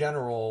 in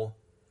general.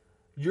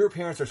 Your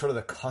parents are sort of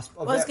the cusp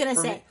of that. I was going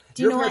to say,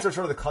 your parents are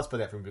sort of the cusp of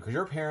that for me because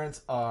your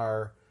parents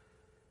are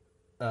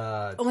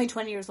only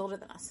 20 years older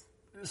than us.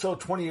 So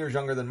 20 years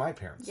younger than my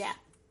parents. Yeah.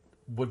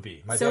 Would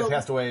be. My dad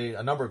passed away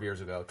a number of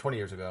years ago, 20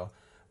 years ago.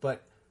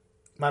 But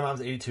my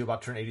mom's 82,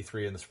 about to turn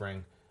 83 in the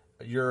spring.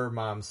 Your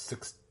mom's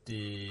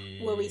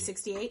 60... Will be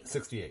 68?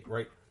 68,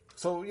 right?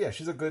 So, yeah,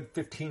 she's a good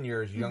 15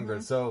 years younger.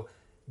 Mm-hmm. So,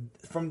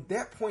 from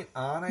that point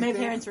on, my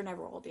parents were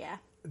never old, yeah.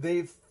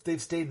 They've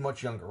stayed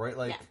much younger, right?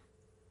 Like,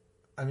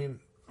 I mean...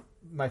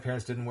 My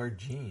parents didn't wear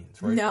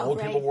jeans, right? No,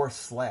 Old people wore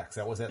slacks.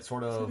 That was that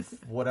sort of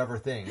whatever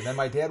thing. And then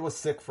my dad was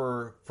sick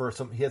for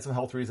he had some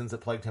health reasons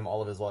that plagued him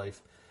all of his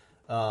life.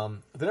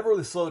 They never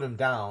really slowed him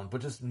down,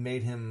 but just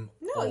made him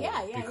old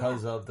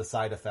because of the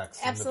side effects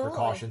and the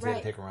precautions they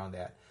had to take around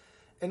that.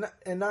 And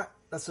not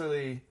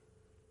necessarily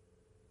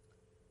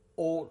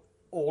old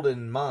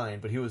in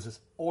mind, but he was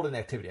just old in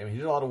activity. I mean, he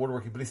did a lot of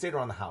woodworking, but he stayed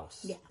around the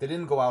house. Yeah. They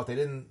didn't go out. They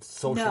didn't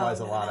socialize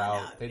a lot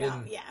out. They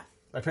didn't. Yeah.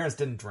 My parents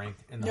didn't drink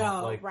in the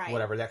house,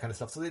 whatever, that kind of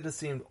stuff. So they just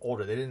seemed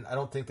older. I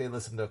don't think they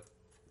listened to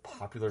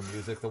popular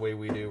music the way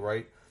we do,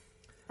 right?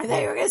 I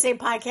thought you were going to say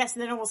podcast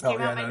and then almost came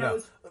out my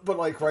nose. But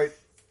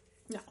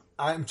no.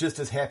 I'm just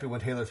as happy when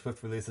Taylor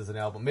Swift releases an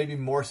album, maybe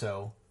more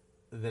so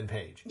than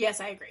Paige.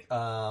 Yes, I agree.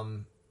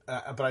 But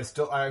that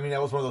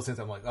was one of those things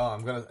I'm like,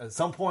 at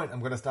some point I'm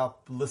going to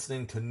stop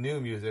listening to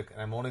new music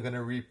and I'm only going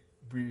to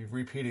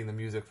repeating the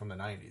music from the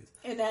 90s.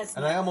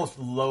 And I almost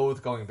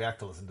loathe going back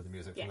to listen to the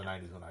music from the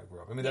 90s when I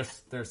grew up. I mean,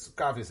 there's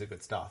obviously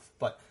good stuff,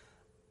 but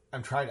I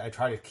try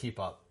to keep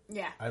up.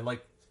 Yeah. I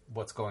like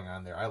what's going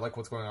on there. I like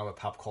what's going on with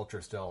pop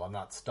culture still. I'm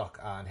not stuck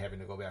on having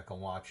to go back and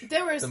watch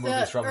there was the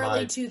movies from early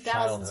my 2000s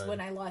childhood.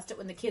 When I lost it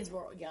when the kids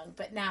were young,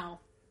 but now...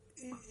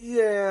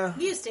 Yeah.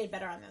 You stayed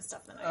better on that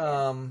stuff than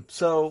I did.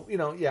 So,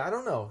 I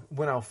don't know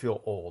when I'll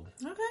feel old.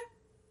 Okay.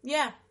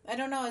 Yeah. I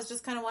don't know. I was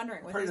just kind of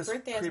wondering. With his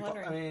birthday, I was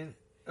wondering.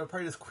 It'll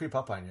probably just creep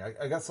up on you.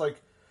 I guess,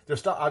 there's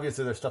stuff,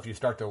 obviously there's stuff you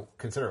start to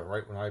consider,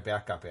 right? When my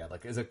back got bad.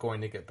 Like, is it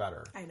going to get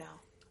better? I know.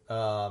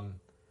 Am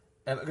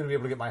I going to be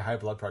able to get my high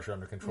blood pressure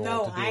under control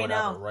to do whatever,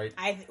 know. Right?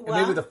 And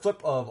maybe the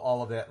flip of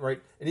all of that,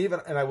 right?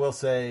 And I will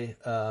say,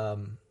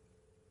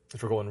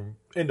 if we're going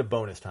into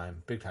bonus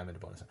time, big time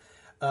into bonus time,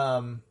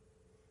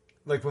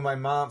 Like when my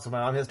mom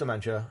has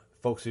dementia.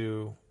 Folks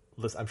who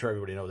listen, I'm sure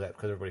everybody knows that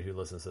because everybody who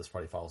listens to this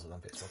probably follows us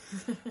on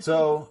Facebook.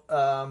 So,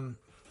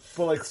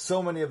 but like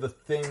so many of the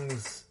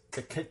things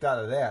that kicked out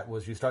of that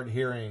was you start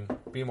hearing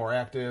be more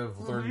active,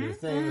 learn new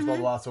things, blah,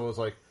 blah, blah. So it was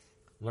like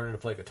learning to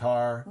play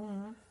guitar.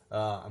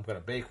 I'm going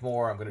to bake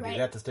more. I'm going to do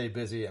that to stay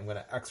busy. I'm going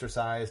to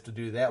exercise to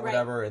do that,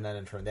 whatever. And then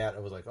in turn that,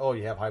 it was like, oh,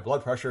 you have high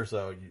blood pressure,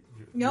 so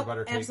you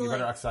better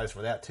exercise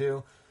for that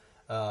too.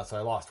 So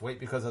I lost weight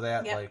because of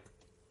that. Like,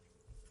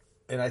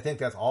 and I think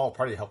that's all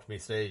probably helped me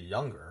stay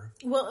younger.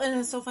 Well, and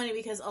it's so funny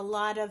because a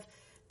lot of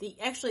the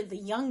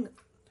young...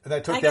 And I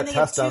took that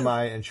test on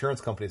my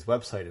insurance company's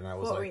website, and I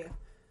was what were you?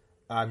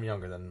 I'm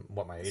younger than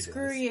what my age is.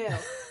 Screw you.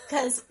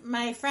 Because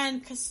my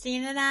friend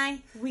Christine and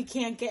I, we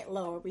can't get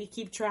lower. We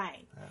keep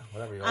trying. Yeah,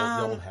 whatever, you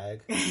old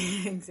hag.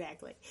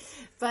 Exactly.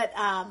 But,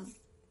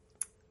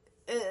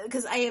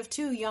 because I have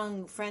two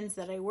young friends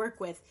that I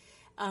work with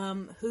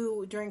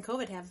who, during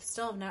COVID,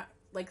 still have not,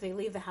 like, they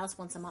leave the house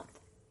once a month.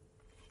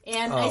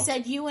 And I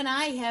said, you and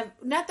I have,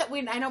 not that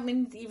I don't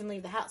mean to even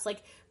leave the house,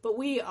 like, but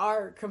we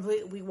are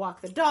we walk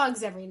the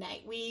dogs every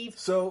night. We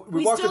walk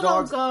the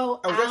dogs.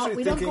 Don't go out.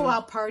 We don't go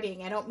out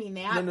partying. I don't mean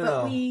that.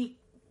 No. We,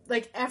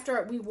 like,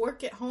 after we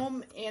work at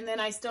home, and then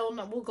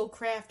we'll go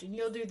craft, and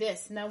you'll do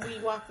this, and then we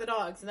walk the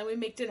dogs, and then we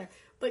make dinner.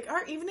 Like,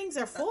 our evenings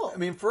are full. I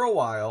mean, for a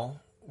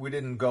while, we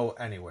didn't go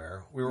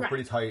anywhere. We were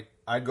pretty tight.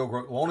 I'd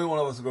go, only one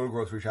of us would go to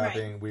grocery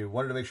shopping. Right. We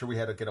wanted to make sure we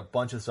had to get a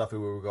bunch of stuff if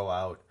we would go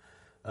out.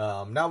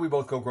 Now we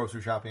both go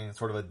grocery shopping. It's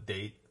sort of a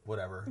date,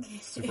 whatever.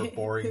 Super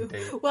boring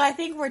date. Well, I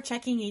think we're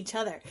checking each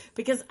other.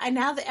 Because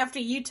now that after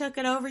you took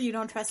it over, you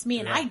don't trust me,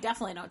 and I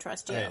definitely don't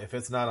trust you. Hey, if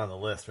it's not on the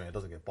list, man, it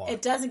doesn't get bought.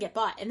 It doesn't get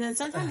bought. And then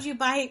sometimes you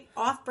buy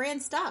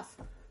off-brand stuff.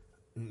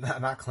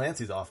 Not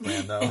Clancy's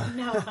off-brand, though.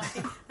 No,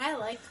 I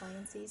like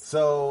Clancy's.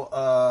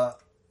 So,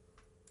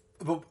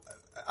 but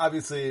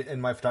obviously,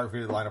 in my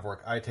photography line of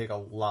work, I take a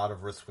lot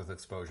of risk with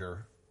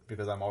exposure.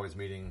 Because I'm always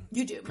meeting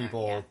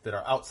people that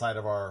are outside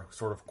of our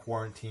sort of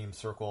quarantine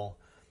circle.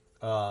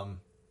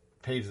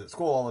 Paige's at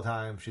school all the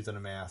time. She's in a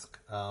mask.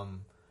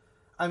 I'm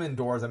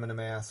indoors. I'm in a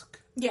mask.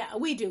 Yeah,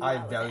 we do. I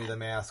value the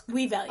mask.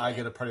 We value it. I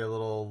get pretty a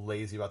little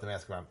lazy about the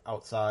mask when I'm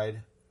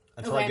outside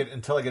until I get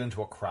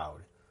into a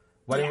crowd.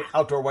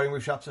 Outdoor wedding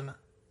reception,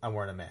 I'm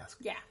wearing a mask.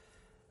 Yeah.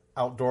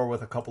 Outdoor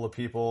with a couple of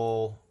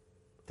people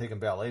taking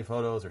ballet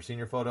photos or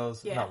senior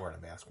photos. I'm not wearing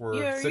a mask.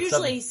 We're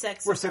usually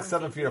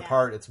 6-7 feet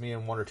apart. It's me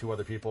and one or two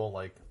other people.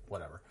 Like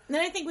whatever. And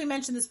then I think we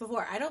mentioned this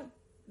before. I don't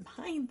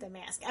mind the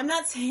mask. I'm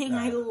not saying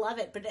I love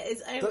it, but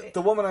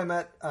the woman I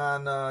met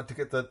on to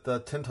get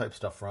the tintype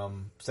stuff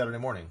from Saturday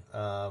morning.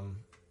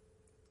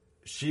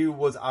 She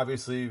was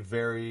obviously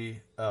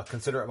very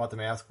considerate about the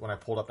mask. When I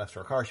pulled up next to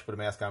her car, she put a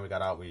mask on. We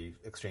got out. We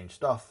exchanged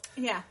stuff.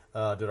 Yeah.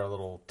 Did our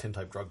little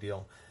tintype drug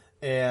deal.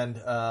 And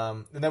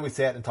then we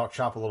sat and talked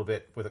shop a little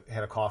bit,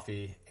 had a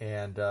coffee,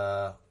 and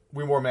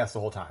we wore masks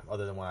the whole time,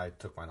 other than when I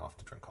took mine off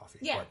to drink coffee.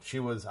 Yeah. But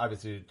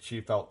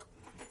she felt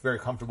very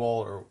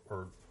comfortable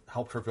or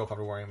helped her feel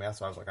comfortable wearing a mask,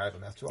 so I was like, I have a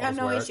mask too. I have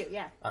no issue,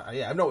 I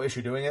have no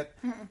issue doing it.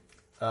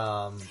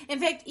 In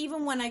fact,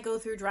 even when I go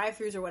through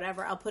drive-thrus or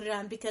whatever, I'll put it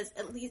on because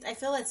at least I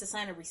feel that's a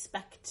sign of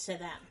respect to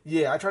them.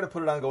 Yeah, I try to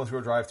put it on going through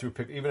a drive-thru,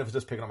 even if it's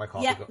just picking up my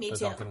coffee. Yeah, me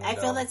too. I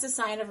feel that's a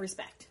sign of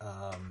respect.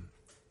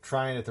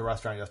 Trying at the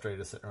restaurant yesterday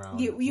to sit around.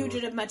 You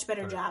did a much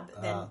better job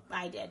than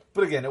I did.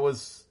 But again, it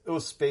was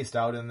spaced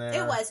out in there.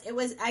 It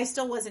was. I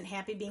still wasn't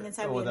happy being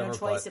inside. We had no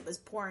choice. It was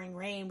pouring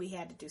rain. We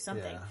had to do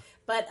something. Yeah.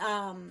 But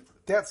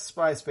that's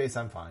by space.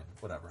 I'm fine.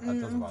 Whatever. That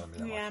doesn't bother me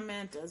that much. Yeah,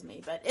 man, it does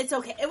me. But it's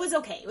okay. It was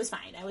okay. It was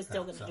fine. I was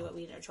still going to do it.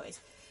 We had no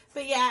choice.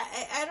 But yeah,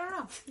 I don't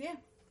know. Yeah.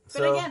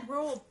 But again, we're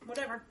old.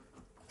 Whatever.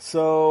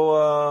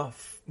 So,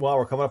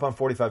 we're coming up on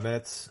 45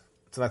 minutes.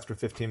 It's an extra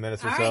 15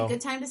 minutes or so. All right,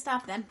 good time to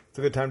stop then. It's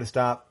a good time to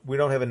stop. We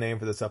don't have a name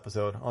for this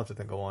episode. I'll have to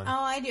think of one. Oh,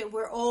 I do.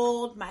 We're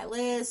old, my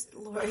list,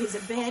 Lori's a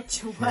bitch,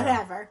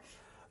 whatever.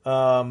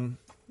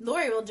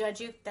 Lori will judge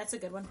you. That's a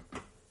good one.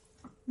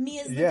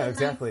 Mia's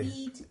exactly. My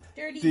feet.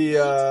 Dirty feet.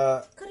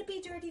 Could it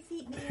be dirty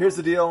feet? Mia? Here's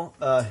the deal.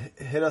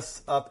 Hit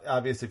us up.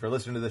 Obviously, if you're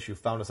listening to this, you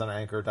found us on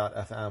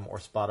Anchor.fm or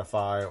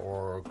Spotify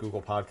or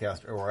Google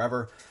Podcast or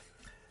wherever.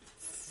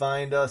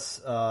 Find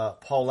us,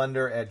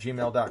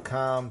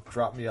 paullender@gmail.com.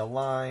 Drop me a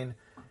line.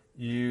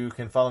 You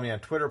can follow me on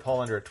Twitter, Paul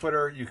Lender at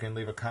Twitter. You can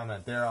leave a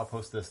comment there. I'll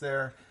post this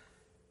there.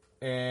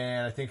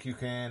 And I think you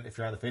can, if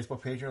you're on the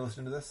Facebook page and you're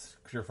listening to this,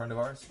 because you're a friend of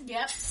ours.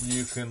 Yep.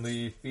 You can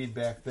leave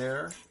feedback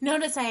there.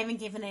 Notice I haven't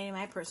given any of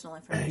my personal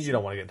information. You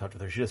don't want to get in touch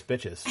with her. She just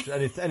bitches.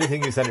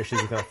 Anything you send her,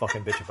 she's going to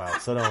fucking bitch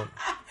about. So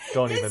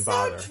don't even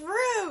bother. It's so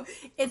true.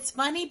 It's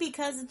funny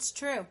because it's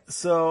true.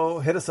 So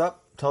hit us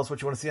up. Tell us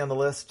what you want to see on the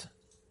list.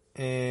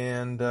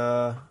 And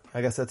I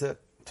guess that's it.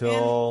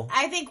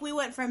 I think we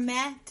went from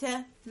meh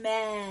to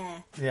meh.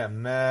 Yeah,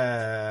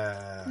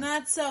 meh.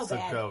 Not so it's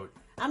bad. A goat.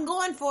 I'm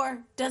going for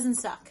doesn't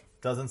suck.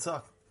 Doesn't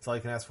suck. That's all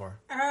you can ask for.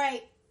 All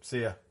right.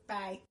 See ya.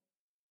 Bye.